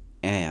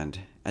 And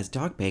as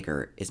Doc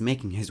Baker is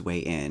making his way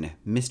in,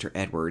 Mr.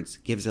 Edwards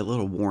gives a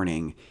little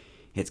warning.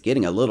 "It's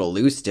getting a little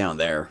loose down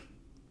there.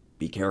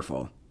 Be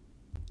careful."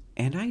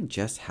 And I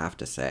just have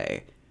to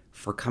say,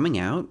 for coming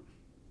out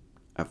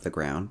of the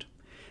ground,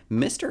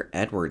 Mr.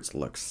 Edwards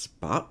looks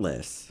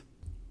spotless.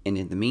 And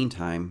in the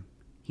meantime,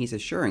 he's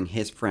assuring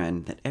his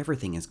friend that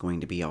everything is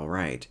going to be all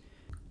right.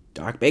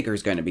 "Doc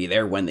Baker's going to be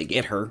there when they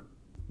get her."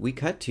 We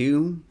cut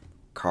to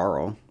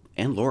Carl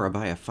and Laura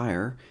by a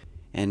fire,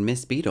 and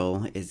Miss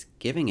Beadle is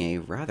giving a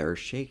rather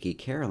shaky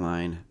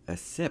Caroline a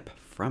sip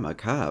from a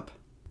cup.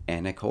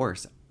 And of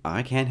course,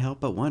 I can't help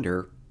but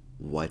wonder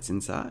what's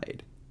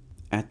inside.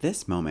 At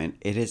this moment,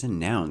 it is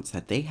announced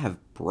that they have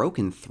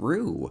broken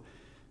through.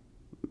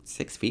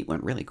 6 feet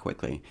went really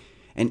quickly.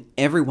 And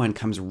everyone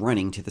comes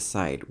running to the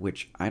site,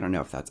 which I don't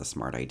know if that's a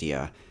smart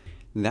idea.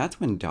 That's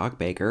when Doc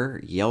Baker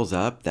yells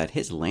up that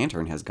his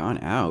lantern has gone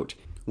out,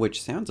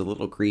 which sounds a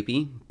little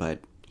creepy,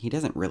 but he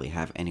doesn't really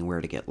have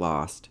anywhere to get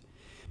lost.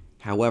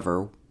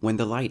 However, when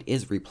the light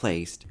is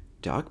replaced,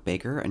 Doc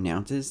Baker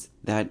announces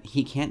that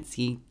he can't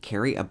see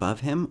Carrie above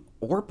him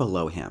or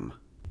below him.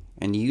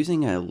 And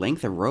using a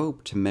length of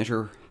rope to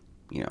measure,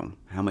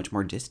 how much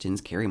more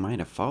distance Carrie might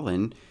have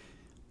fallen,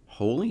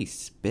 holy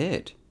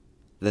spit.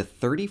 The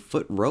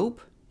 30-foot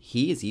rope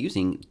he is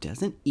using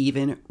doesn't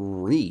even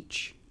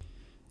reach.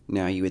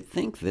 Now, you would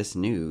think this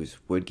news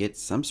would get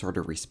some sort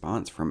of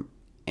response from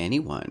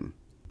anyone.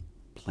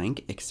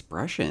 Blank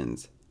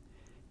expressions.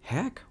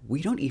 Heck,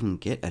 we don't even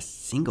get a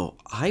single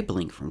eye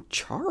blink from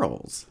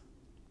Charles.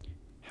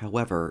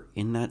 However,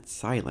 in that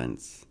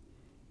silence,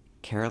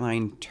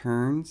 Caroline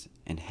turns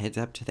and heads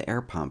up to the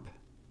air pump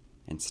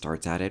and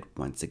starts at it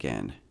once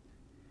again.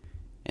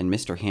 And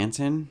Mr.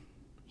 Hansen,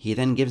 he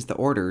then gives the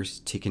orders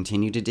to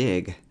continue to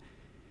dig,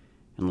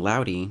 and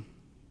Loudy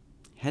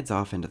heads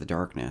off into the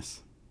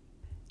darkness.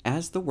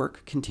 As the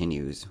work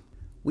continues,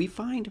 we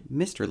find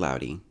Mr.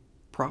 Loudy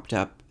propped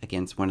up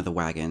against one of the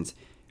wagons,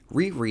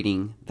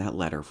 rereading that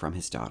letter from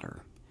his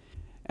daughter.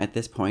 At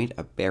this point,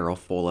 a barrel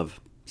full of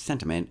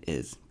sentiment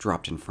is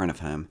dropped in front of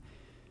him.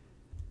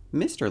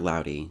 Mr.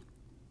 Loudy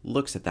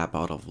looks at that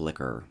bottle of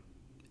liquor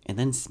and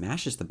then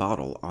smashes the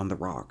bottle on the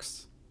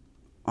rocks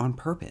on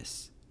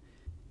purpose,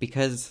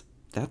 because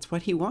that's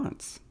what he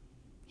wants.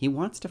 He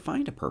wants to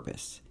find a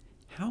purpose.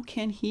 How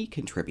can he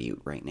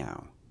contribute right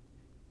now?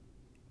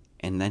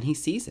 And then he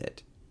sees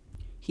it.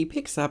 He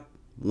picks up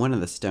one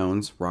of the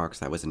stones, rocks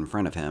that was in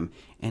front of him,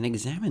 and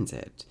examines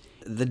it.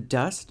 The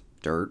dust,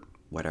 dirt,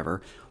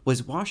 whatever,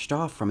 was washed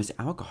off from his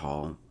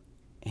alcohol,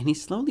 and he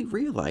slowly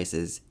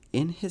realizes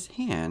in his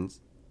hands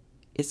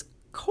is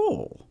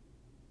coal.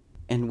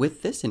 And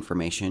with this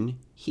information,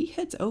 he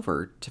heads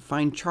over to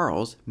find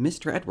Charles,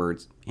 Mr.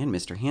 Edwards, and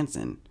Mr.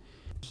 Hansen.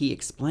 He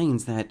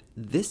explains that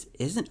this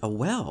isn't a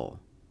well.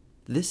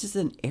 This is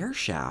an air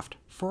shaft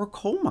for a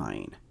coal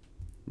mine.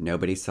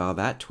 Nobody saw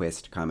that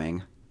twist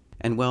coming.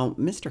 And well,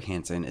 Mr.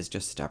 Hansen is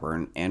just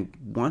stubborn and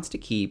wants to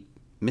keep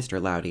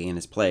Mr. Loudy in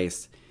his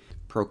place,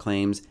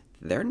 proclaims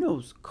there are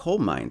no coal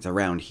mines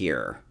around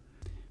here.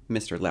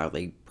 Mr.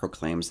 Loudy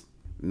proclaims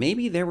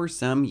maybe there were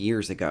some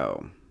years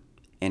ago.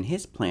 And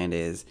his plan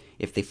is,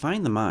 if they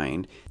find the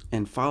mine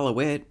and follow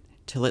it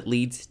till it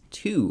leads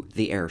to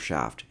the air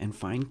shaft and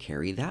find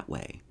Carrie that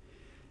way.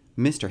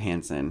 Mr.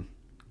 Hansen,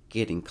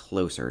 getting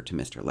closer to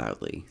Mr.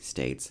 Loudy,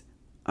 states,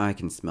 I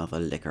can smell the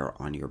liquor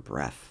on your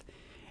breath,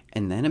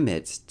 and then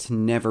admits to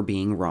never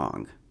being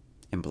wrong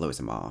and blows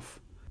him off.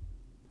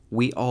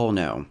 We all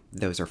know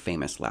those are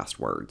famous last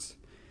words.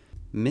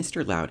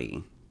 Mr.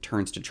 Loudy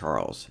turns to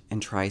Charles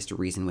and tries to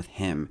reason with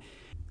him.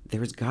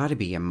 There's gotta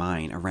be a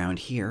mine around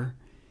here.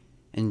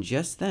 And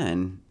just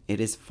then, it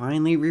is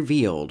finally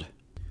revealed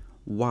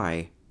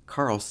why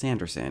Carl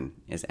Sanderson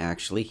is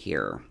actually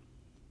here.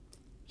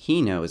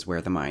 He knows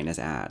where the mine is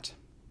at.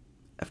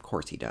 Of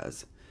course he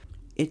does.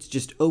 It's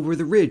just over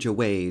the ridge a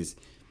ways.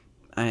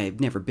 I've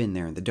never been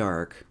there in the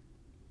dark.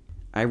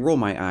 I roll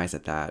my eyes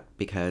at that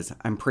because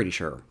I'm pretty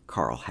sure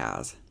Carl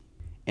has.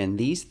 And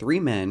these three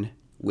men,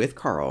 with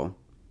Carl,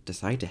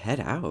 decide to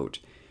head out.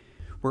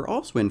 We're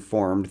also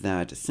informed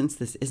that since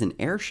this is an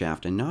air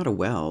shaft and not a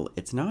well,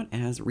 it's not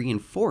as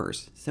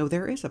reinforced, so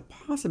there is a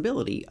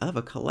possibility of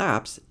a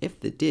collapse if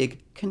the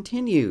dig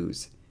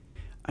continues.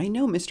 I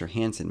know Mr.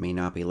 Hansen may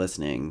not be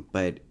listening,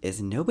 but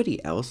is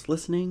nobody else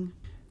listening?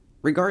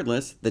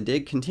 Regardless, the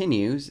dig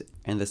continues,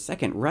 and the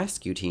second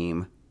rescue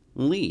team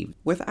leave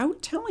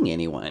without telling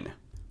anyone.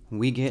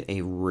 We get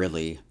a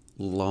really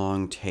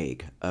long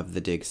take of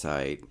the dig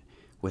site,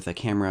 with a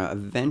camera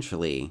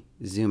eventually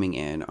zooming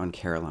in on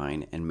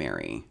Caroline and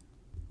Mary.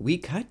 We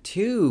cut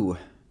to,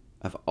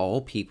 of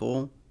all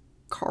people,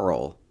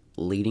 Carl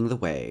leading the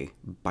way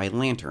by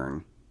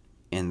lantern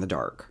in the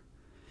dark,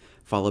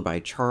 followed by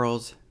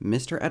Charles,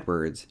 Mr.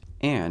 Edwards,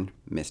 and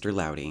Mr.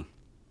 Loudy.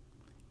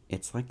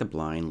 It's like the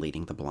blind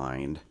leading the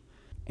blind.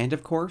 And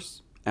of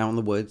course, out in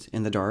the woods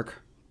in the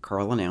dark,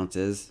 Carl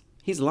announces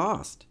he's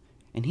lost,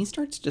 and he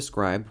starts to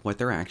describe what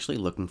they're actually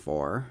looking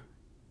for.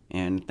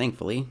 And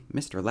thankfully,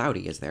 Mr.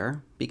 Loudy is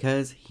there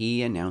because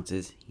he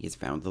announces he has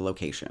found the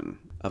location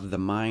of the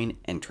mine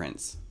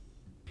entrance.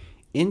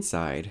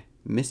 Inside,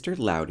 Mr.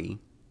 Loudy,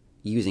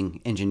 using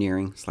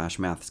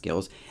engineering/math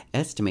skills,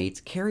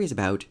 estimates Carrie is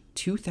about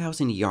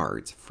 2,000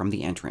 yards from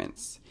the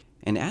entrance.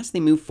 And as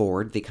they move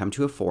forward, they come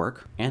to a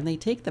fork, and they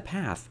take the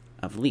path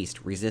of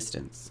least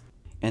resistance.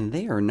 And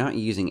they are not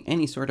using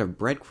any sort of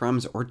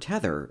breadcrumbs or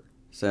tether,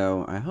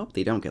 so I hope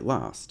they don't get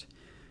lost.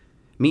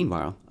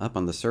 Meanwhile, up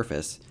on the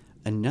surface,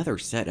 another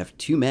set of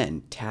two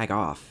men tag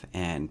off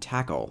and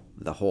tackle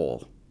the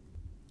hole.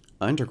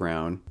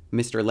 Underground,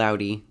 Mr.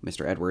 Loudy,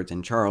 Mr. Edwards,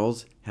 and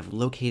Charles have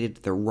located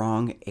the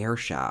wrong air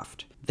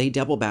shaft. They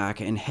double back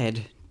and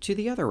head to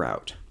the other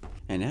route.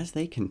 And as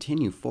they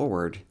continue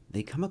forward,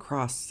 they come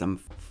across some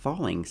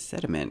falling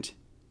sediment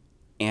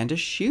and a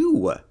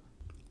shoe.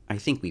 I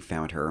think we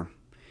found her.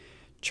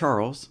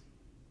 Charles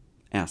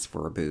asks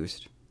for a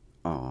boost.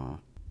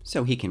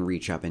 So he can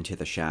reach up into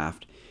the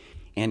shaft.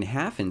 And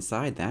half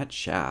inside that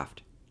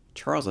shaft,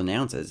 Charles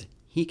announces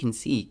he can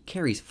see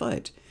Carrie's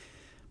foot.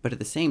 But at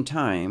the same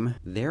time,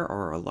 there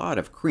are a lot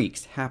of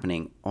creaks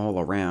happening all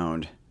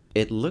around.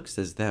 It looks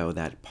as though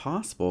that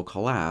possible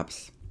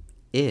collapse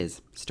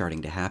is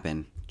starting to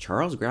happen.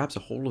 Charles grabs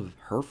a hold of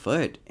her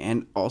foot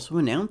and also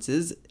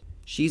announces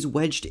she's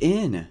wedged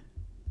in.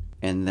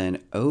 And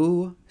then,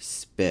 oh,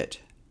 spit.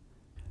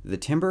 The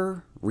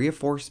timber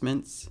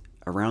reinforcements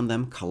around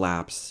them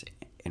collapse,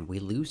 and we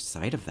lose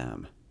sight of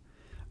them.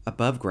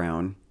 Above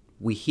ground,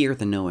 we hear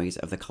the noise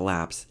of the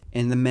collapse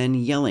and the men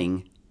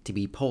yelling to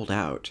be pulled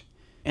out.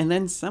 And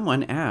then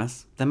someone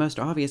asks the most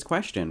obvious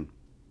question.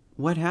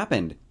 What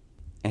happened?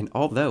 And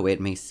although it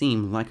may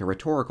seem like a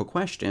rhetorical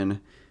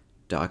question,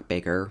 Doc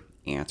Baker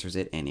answers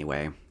it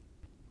anyway.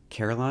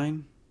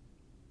 Caroline,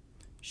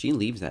 she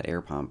leaves that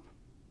air pump,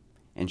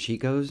 and she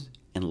goes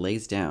and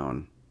lays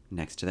down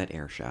next to that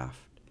air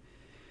shaft.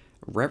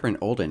 Reverend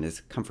Olden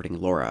is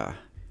comforting Laura.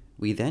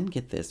 We then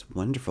get this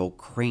wonderful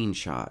crane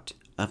shot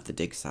of the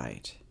dig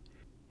site.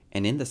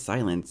 And in the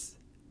silence,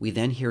 we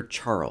then hear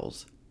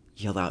Charles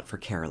yell out for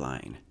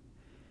Caroline.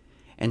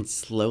 And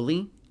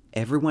slowly,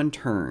 everyone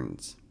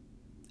turns,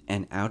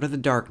 and out of the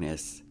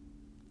darkness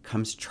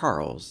comes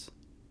Charles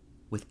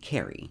with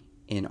Carrie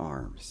in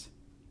arms.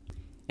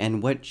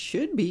 And what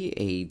should be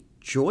a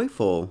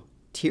joyful,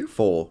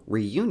 tearful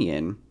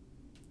reunion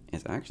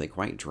is actually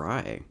quite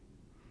dry.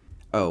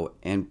 Oh,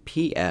 and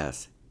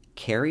P.S.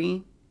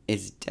 Carrie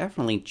is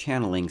definitely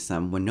channeling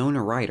some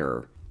Winona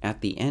Ryder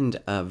at the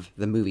end of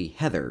the movie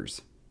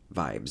Heathers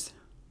vibes.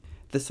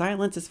 The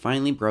silence is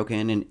finally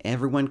broken and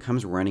everyone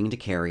comes running to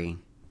Carrie.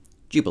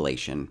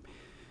 Jubilation.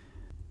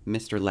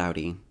 Mr.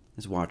 Loudy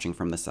is watching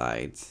from the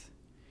sides.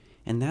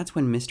 And that's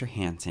when Mr.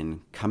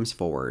 Hansen comes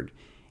forward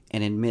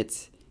and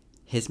admits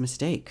his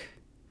mistake.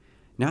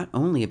 Not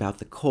only about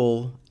the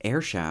coal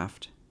air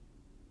shaft,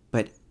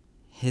 but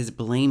his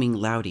blaming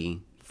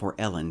Loudy for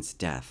Ellen's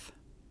death.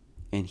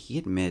 And he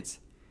admits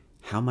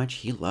how much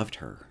he loved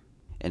her.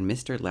 And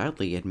Mr.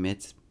 Loudly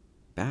admits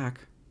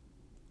back,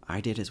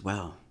 I did as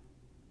well.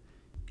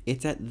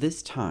 It's at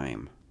this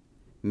time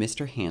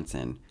Mr.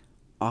 Hansen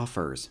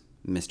offers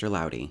Mr.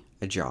 Loudy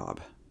a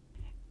job.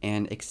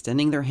 And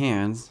extending their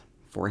hands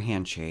for a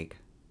handshake,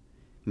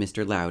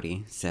 Mr.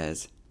 Loudy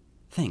says,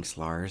 "Thanks,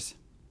 Lars.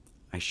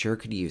 I sure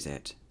could use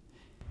it."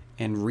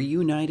 And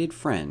reunited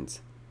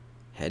friends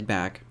head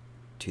back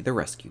to the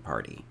rescue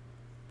party.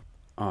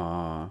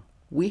 Aww,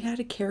 we had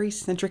a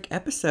Carrie-centric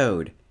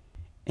episode,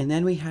 and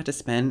then we had to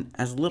spend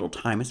as little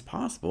time as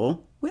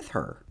possible with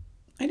her.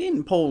 I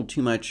didn't pull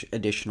too much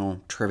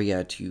additional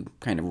trivia to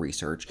kind of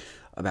research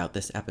about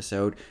this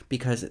episode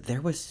because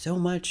there was so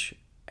much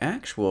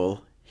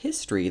actual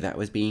history that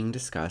was being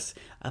discussed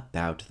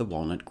about the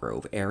Walnut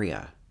Grove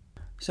area.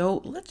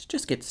 So let's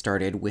just get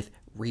started with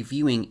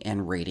reviewing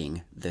and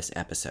rating this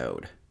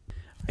episode.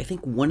 I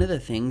think one of the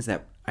things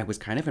that I was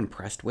kind of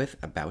impressed with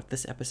about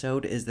this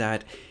episode is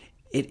that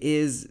it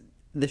is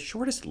the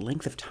shortest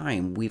length of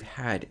time we've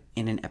had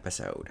in an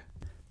episode.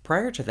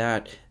 Prior to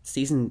that,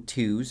 Season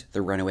 2's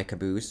The Runaway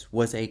Caboose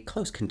was a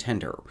close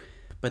contender.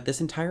 But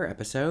this entire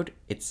episode,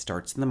 it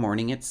starts in the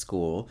morning at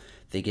school,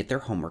 they get their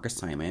homework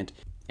assignment,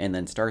 and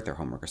then start their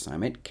homework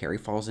assignment, Carrie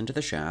falls into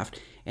the shaft,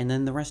 and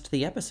then the rest of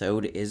the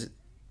episode is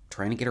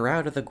trying to get her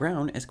out of the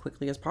ground as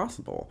quickly as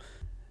possible.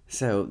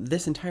 So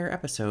this entire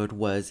episode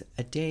was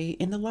a day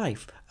in the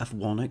life of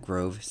Walnut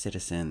Grove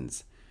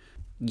citizens.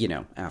 You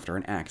know, after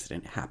an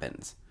accident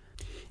happens.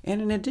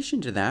 And in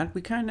addition to that,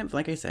 we kind of,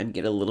 like I said,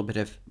 get a little bit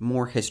of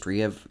more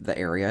history of the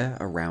area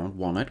around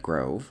Walnut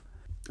Grove.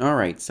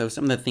 Alright, so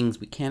some of the things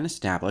we can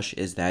establish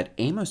is that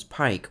Amos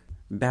Pike,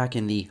 back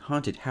in the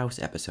Haunted House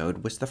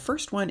episode, was the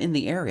first one in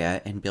the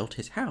area and built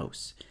his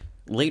house.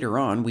 Later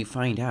on, we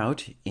find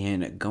out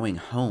in Going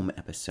Home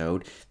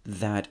episode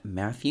that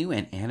Matthew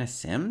and Anna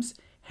Sims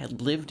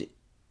had lived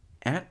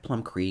at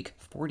Plum Creek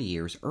 40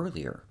 years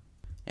earlier.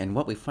 And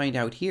what we find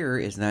out here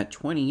is that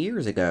 20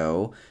 years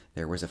ago,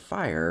 there was a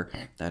fire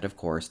that, of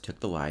course, took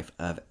the life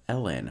of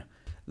Ellen,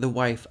 the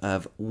wife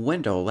of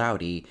Wendell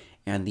Loudy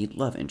and the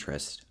love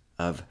interest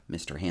of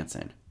Mr.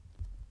 Hansen.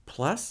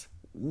 Plus,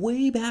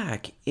 way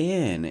back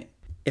in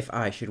If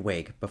I Should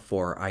Wake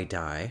Before I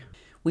Die,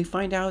 we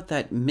find out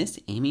that Miss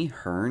Amy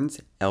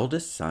Hearn's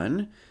eldest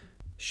son,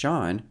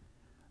 Sean,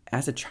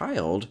 as a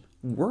child,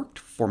 worked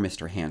for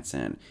Mr.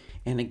 Hansen.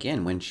 And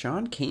again, when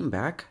Sean came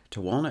back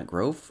to Walnut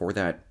Grove for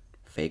that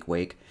fake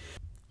wake,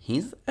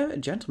 he's a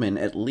gentleman,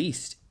 at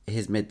least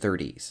his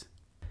mid-30s.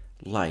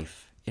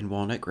 Life in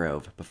Walnut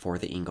Grove before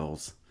the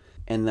Ingalls.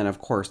 And then, of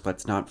course,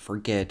 let's not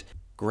forget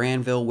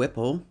Granville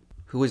Whipple,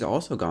 who was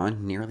also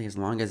gone nearly as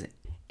long as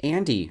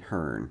Andy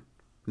Hearn,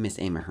 Miss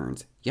Amy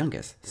Hearn's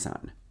youngest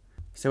son.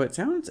 So it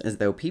sounds as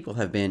though people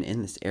have been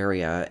in this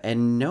area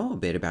and know a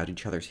bit about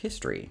each other's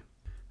history.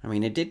 I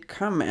mean, it did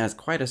come as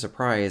quite a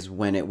surprise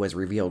when it was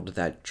revealed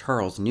that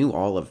Charles knew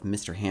all of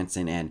Mr.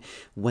 Hansen and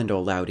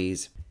Wendell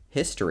Loudy's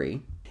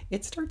history.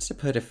 It starts to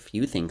put a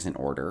few things in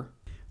order.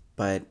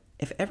 But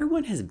if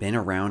everyone has been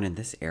around in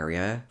this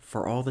area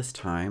for all this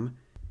time,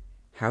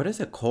 how does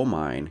a coal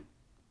mine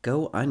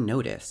go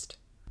unnoticed?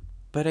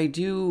 But I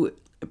do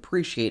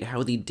appreciate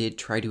how they did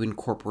try to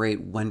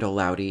incorporate Wendell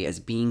Loudy as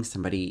being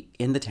somebody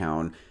in the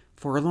town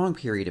for a long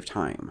period of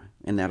time.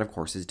 And that, of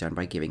course, is done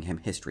by giving him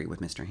history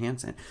with Mr.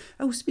 Hansen.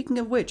 Oh, speaking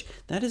of which,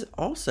 that is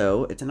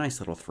also, it's a nice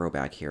little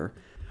throwback here.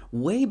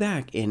 Way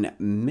back in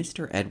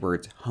Mr.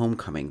 Edwards'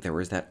 Homecoming, there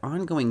was that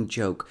ongoing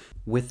joke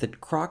with the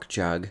crock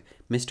jug,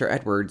 Mr.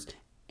 Edwards,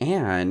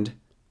 and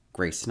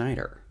Grace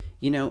Snyder.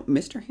 You know,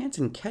 Mr.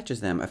 Hansen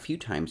catches them a few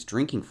times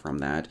drinking from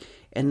that,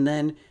 and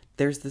then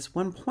there's this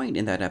one point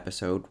in that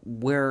episode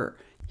where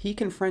he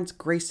confronts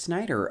Grace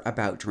Snyder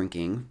about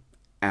drinking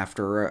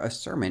after a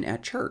sermon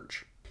at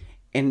church.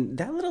 And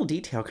that little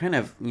detail kind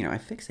of, I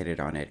fixated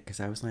on it because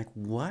I was like,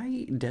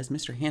 why does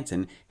Mr.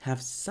 Hanson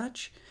have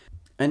such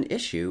an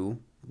issue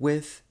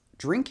with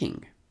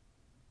drinking?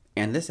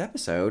 And this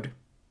episode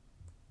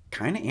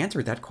kind of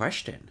answered that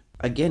question.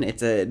 Again,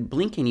 it's a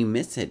blink and you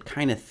miss it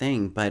kind of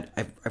thing, but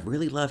I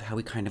really love how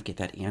we kind of get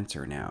that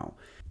answer now.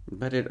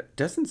 But it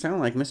doesn't sound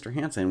like Mr.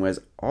 Hanson was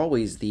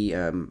always the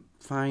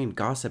fine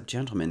gossip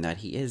gentleman that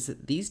he is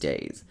these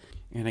days.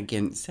 And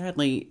again,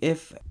 sadly,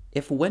 if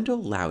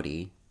Wendell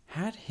Loudy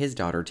had his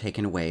daughter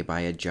taken away by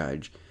a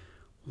judge,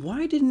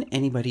 why didn't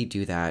anybody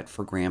do that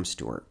for Graham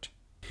Stewart?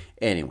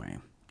 Anyway,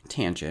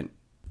 tangent.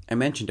 I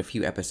mentioned a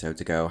few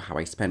episodes ago how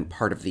I spent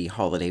part of the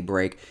holiday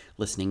break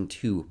listening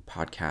to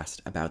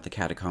podcasts about the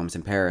catacombs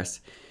in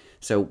Paris.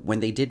 So when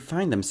they did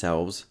find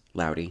themselves,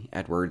 Loudy,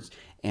 Edwards,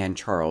 and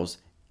Charles,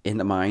 in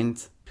the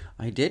mines,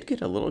 I did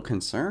get a little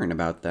concerned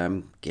about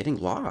them getting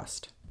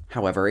lost.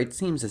 However, it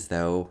seems as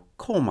though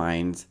coal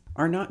mines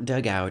are not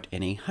dug out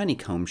in a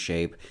honeycomb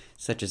shape,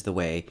 such as the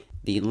way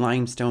the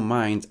limestone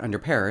mines under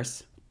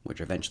Paris,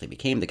 which eventually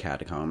became the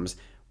catacombs,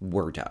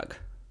 were dug.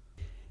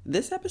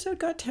 This episode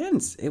got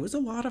tense. It was a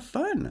lot of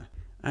fun.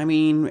 I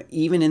mean,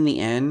 even in the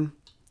end,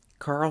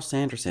 Carl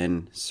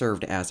Sanderson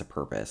served as a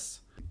purpose.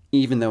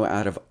 Even though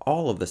out of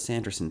all of the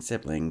Sanderson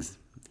siblings,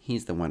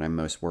 he's the one I'm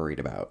most worried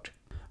about.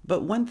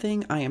 But one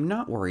thing I am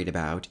not worried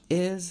about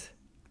is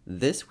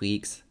this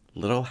week's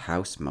Little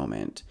House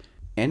moment.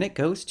 And it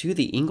goes to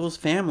the Ingalls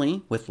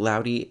family with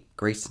Loudy,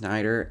 Grace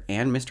Snyder,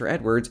 and Mr.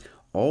 Edwards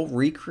all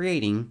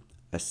recreating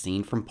a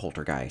scene from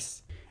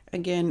Poltergeist.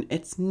 Again,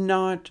 it's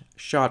not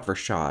shot for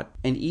shot,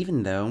 and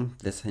even though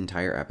this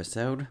entire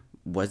episode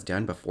was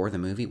done before the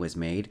movie was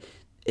made,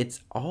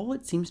 it's all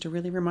it seems to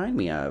really remind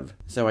me of.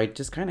 So I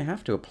just kind of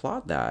have to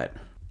applaud that.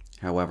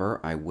 However,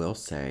 I will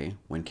say,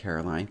 when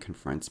Caroline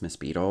confronts Miss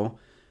Beadle,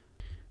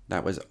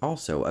 that was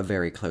also a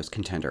very close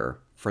contender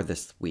for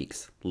this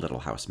week's Little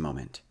House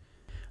moment.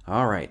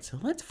 Alright, so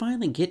let's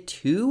finally get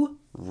to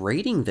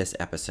rating this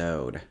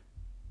episode.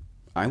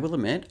 I will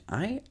admit,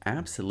 I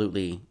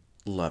absolutely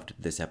loved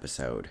this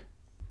episode.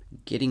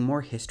 Getting more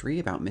history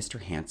about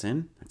Mr.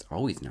 Hanson, that's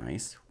always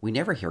nice. We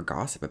never hear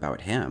gossip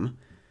about him.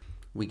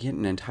 We get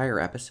an entire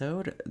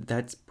episode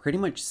that's pretty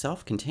much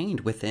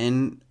self-contained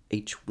within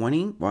a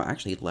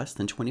less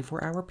than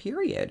 24-hour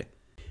period.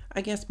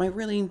 I guess my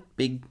really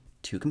big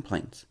two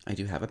complaints I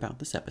do have about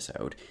this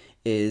episode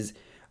is,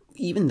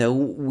 even though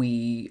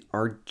we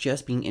are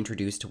just being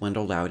introduced to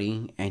Wendell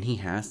Loudy and he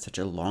has such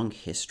a long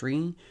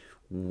history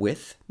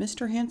with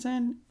Mr.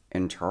 Hanson,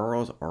 and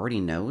Charles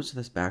already knows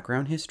this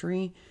background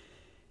history,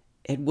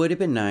 it would have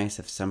been nice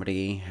if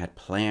somebody had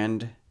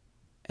planned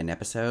an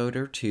episode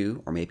or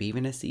two, or maybe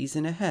even a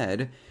season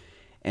ahead,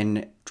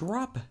 and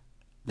drop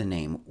the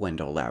name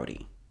Wendell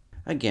Loudy.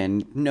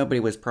 Again, nobody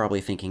was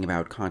probably thinking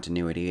about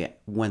continuity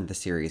when the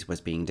series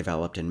was being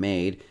developed and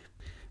made,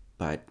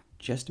 but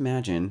just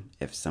imagine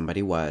if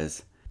somebody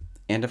was.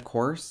 And of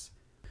course,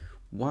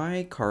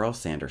 why Carl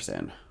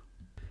Sanderson?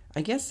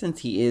 I guess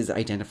since he is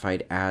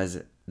identified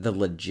as the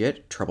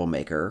legit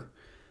troublemaker,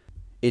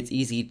 it's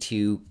easy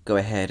to go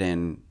ahead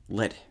and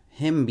let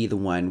him be the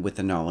one with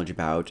the knowledge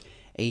about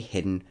a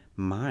hidden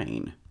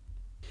mine.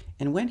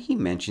 And when he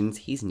mentions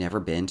he's never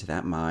been to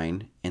that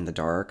mine in the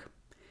dark,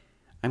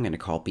 I'm going to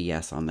call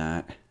BS on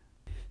that.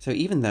 So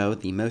even though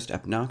the most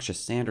obnoxious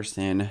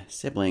Sanderson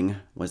sibling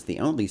was the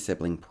only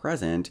sibling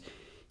present,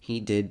 he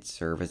did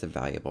serve as a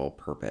valuable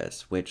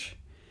purpose, which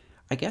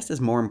I guess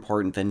is more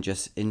important than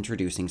just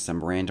introducing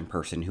some random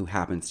person who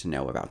happens to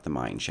know about the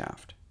mine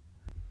shaft.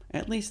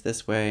 At least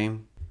this way,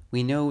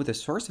 we know the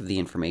source of the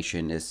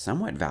information is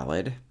somewhat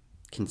valid,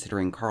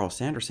 considering Carl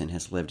Sanderson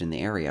has lived in the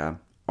area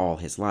all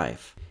his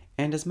life.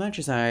 And as much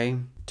as I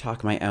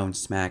talk my own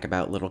smack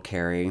about little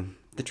Carrie,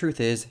 the truth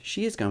is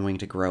she is going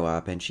to grow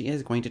up and she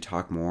is going to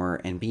talk more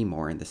and be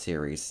more in the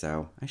series,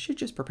 so I should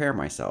just prepare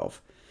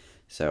myself.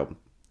 So,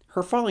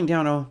 her falling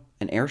down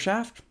an air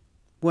shaft?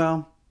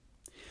 Well,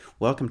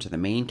 welcome to the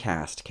main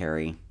cast,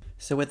 Carrie.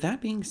 So with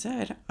that being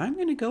said, I'm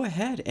going to go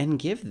ahead and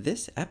give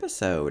this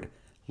episode,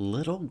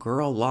 Little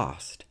Girl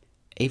Lost,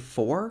 a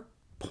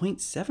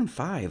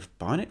 4.75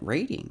 Bonnet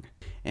rating.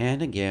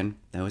 And again,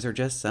 those are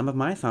just some of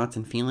my thoughts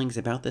and feelings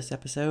about this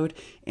episode,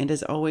 and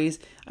as always,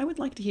 I would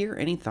like to hear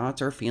any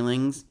thoughts or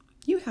feelings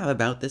you have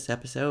about this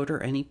episode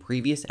or any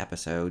previous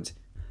episodes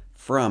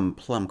from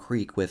Plum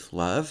Creek with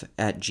Love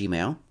at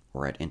Gmail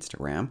or at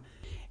Instagram.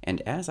 And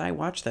as I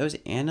watch those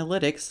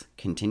analytics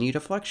continue to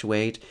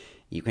fluctuate,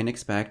 you can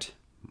expect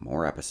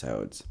more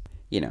episodes.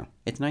 You know,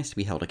 it's nice to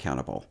be held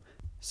accountable.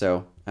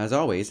 So, as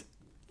always,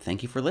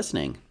 thank you for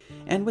listening.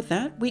 And with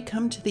that, we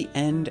come to the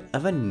end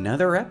of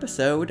another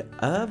episode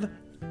of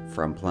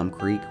From Plum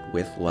Creek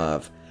with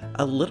Love,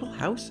 a Little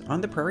House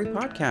on the Prairie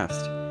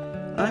podcast.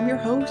 I'm your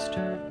host,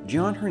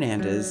 John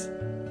Hernandez,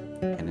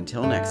 and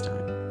until next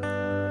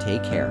time,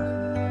 take care.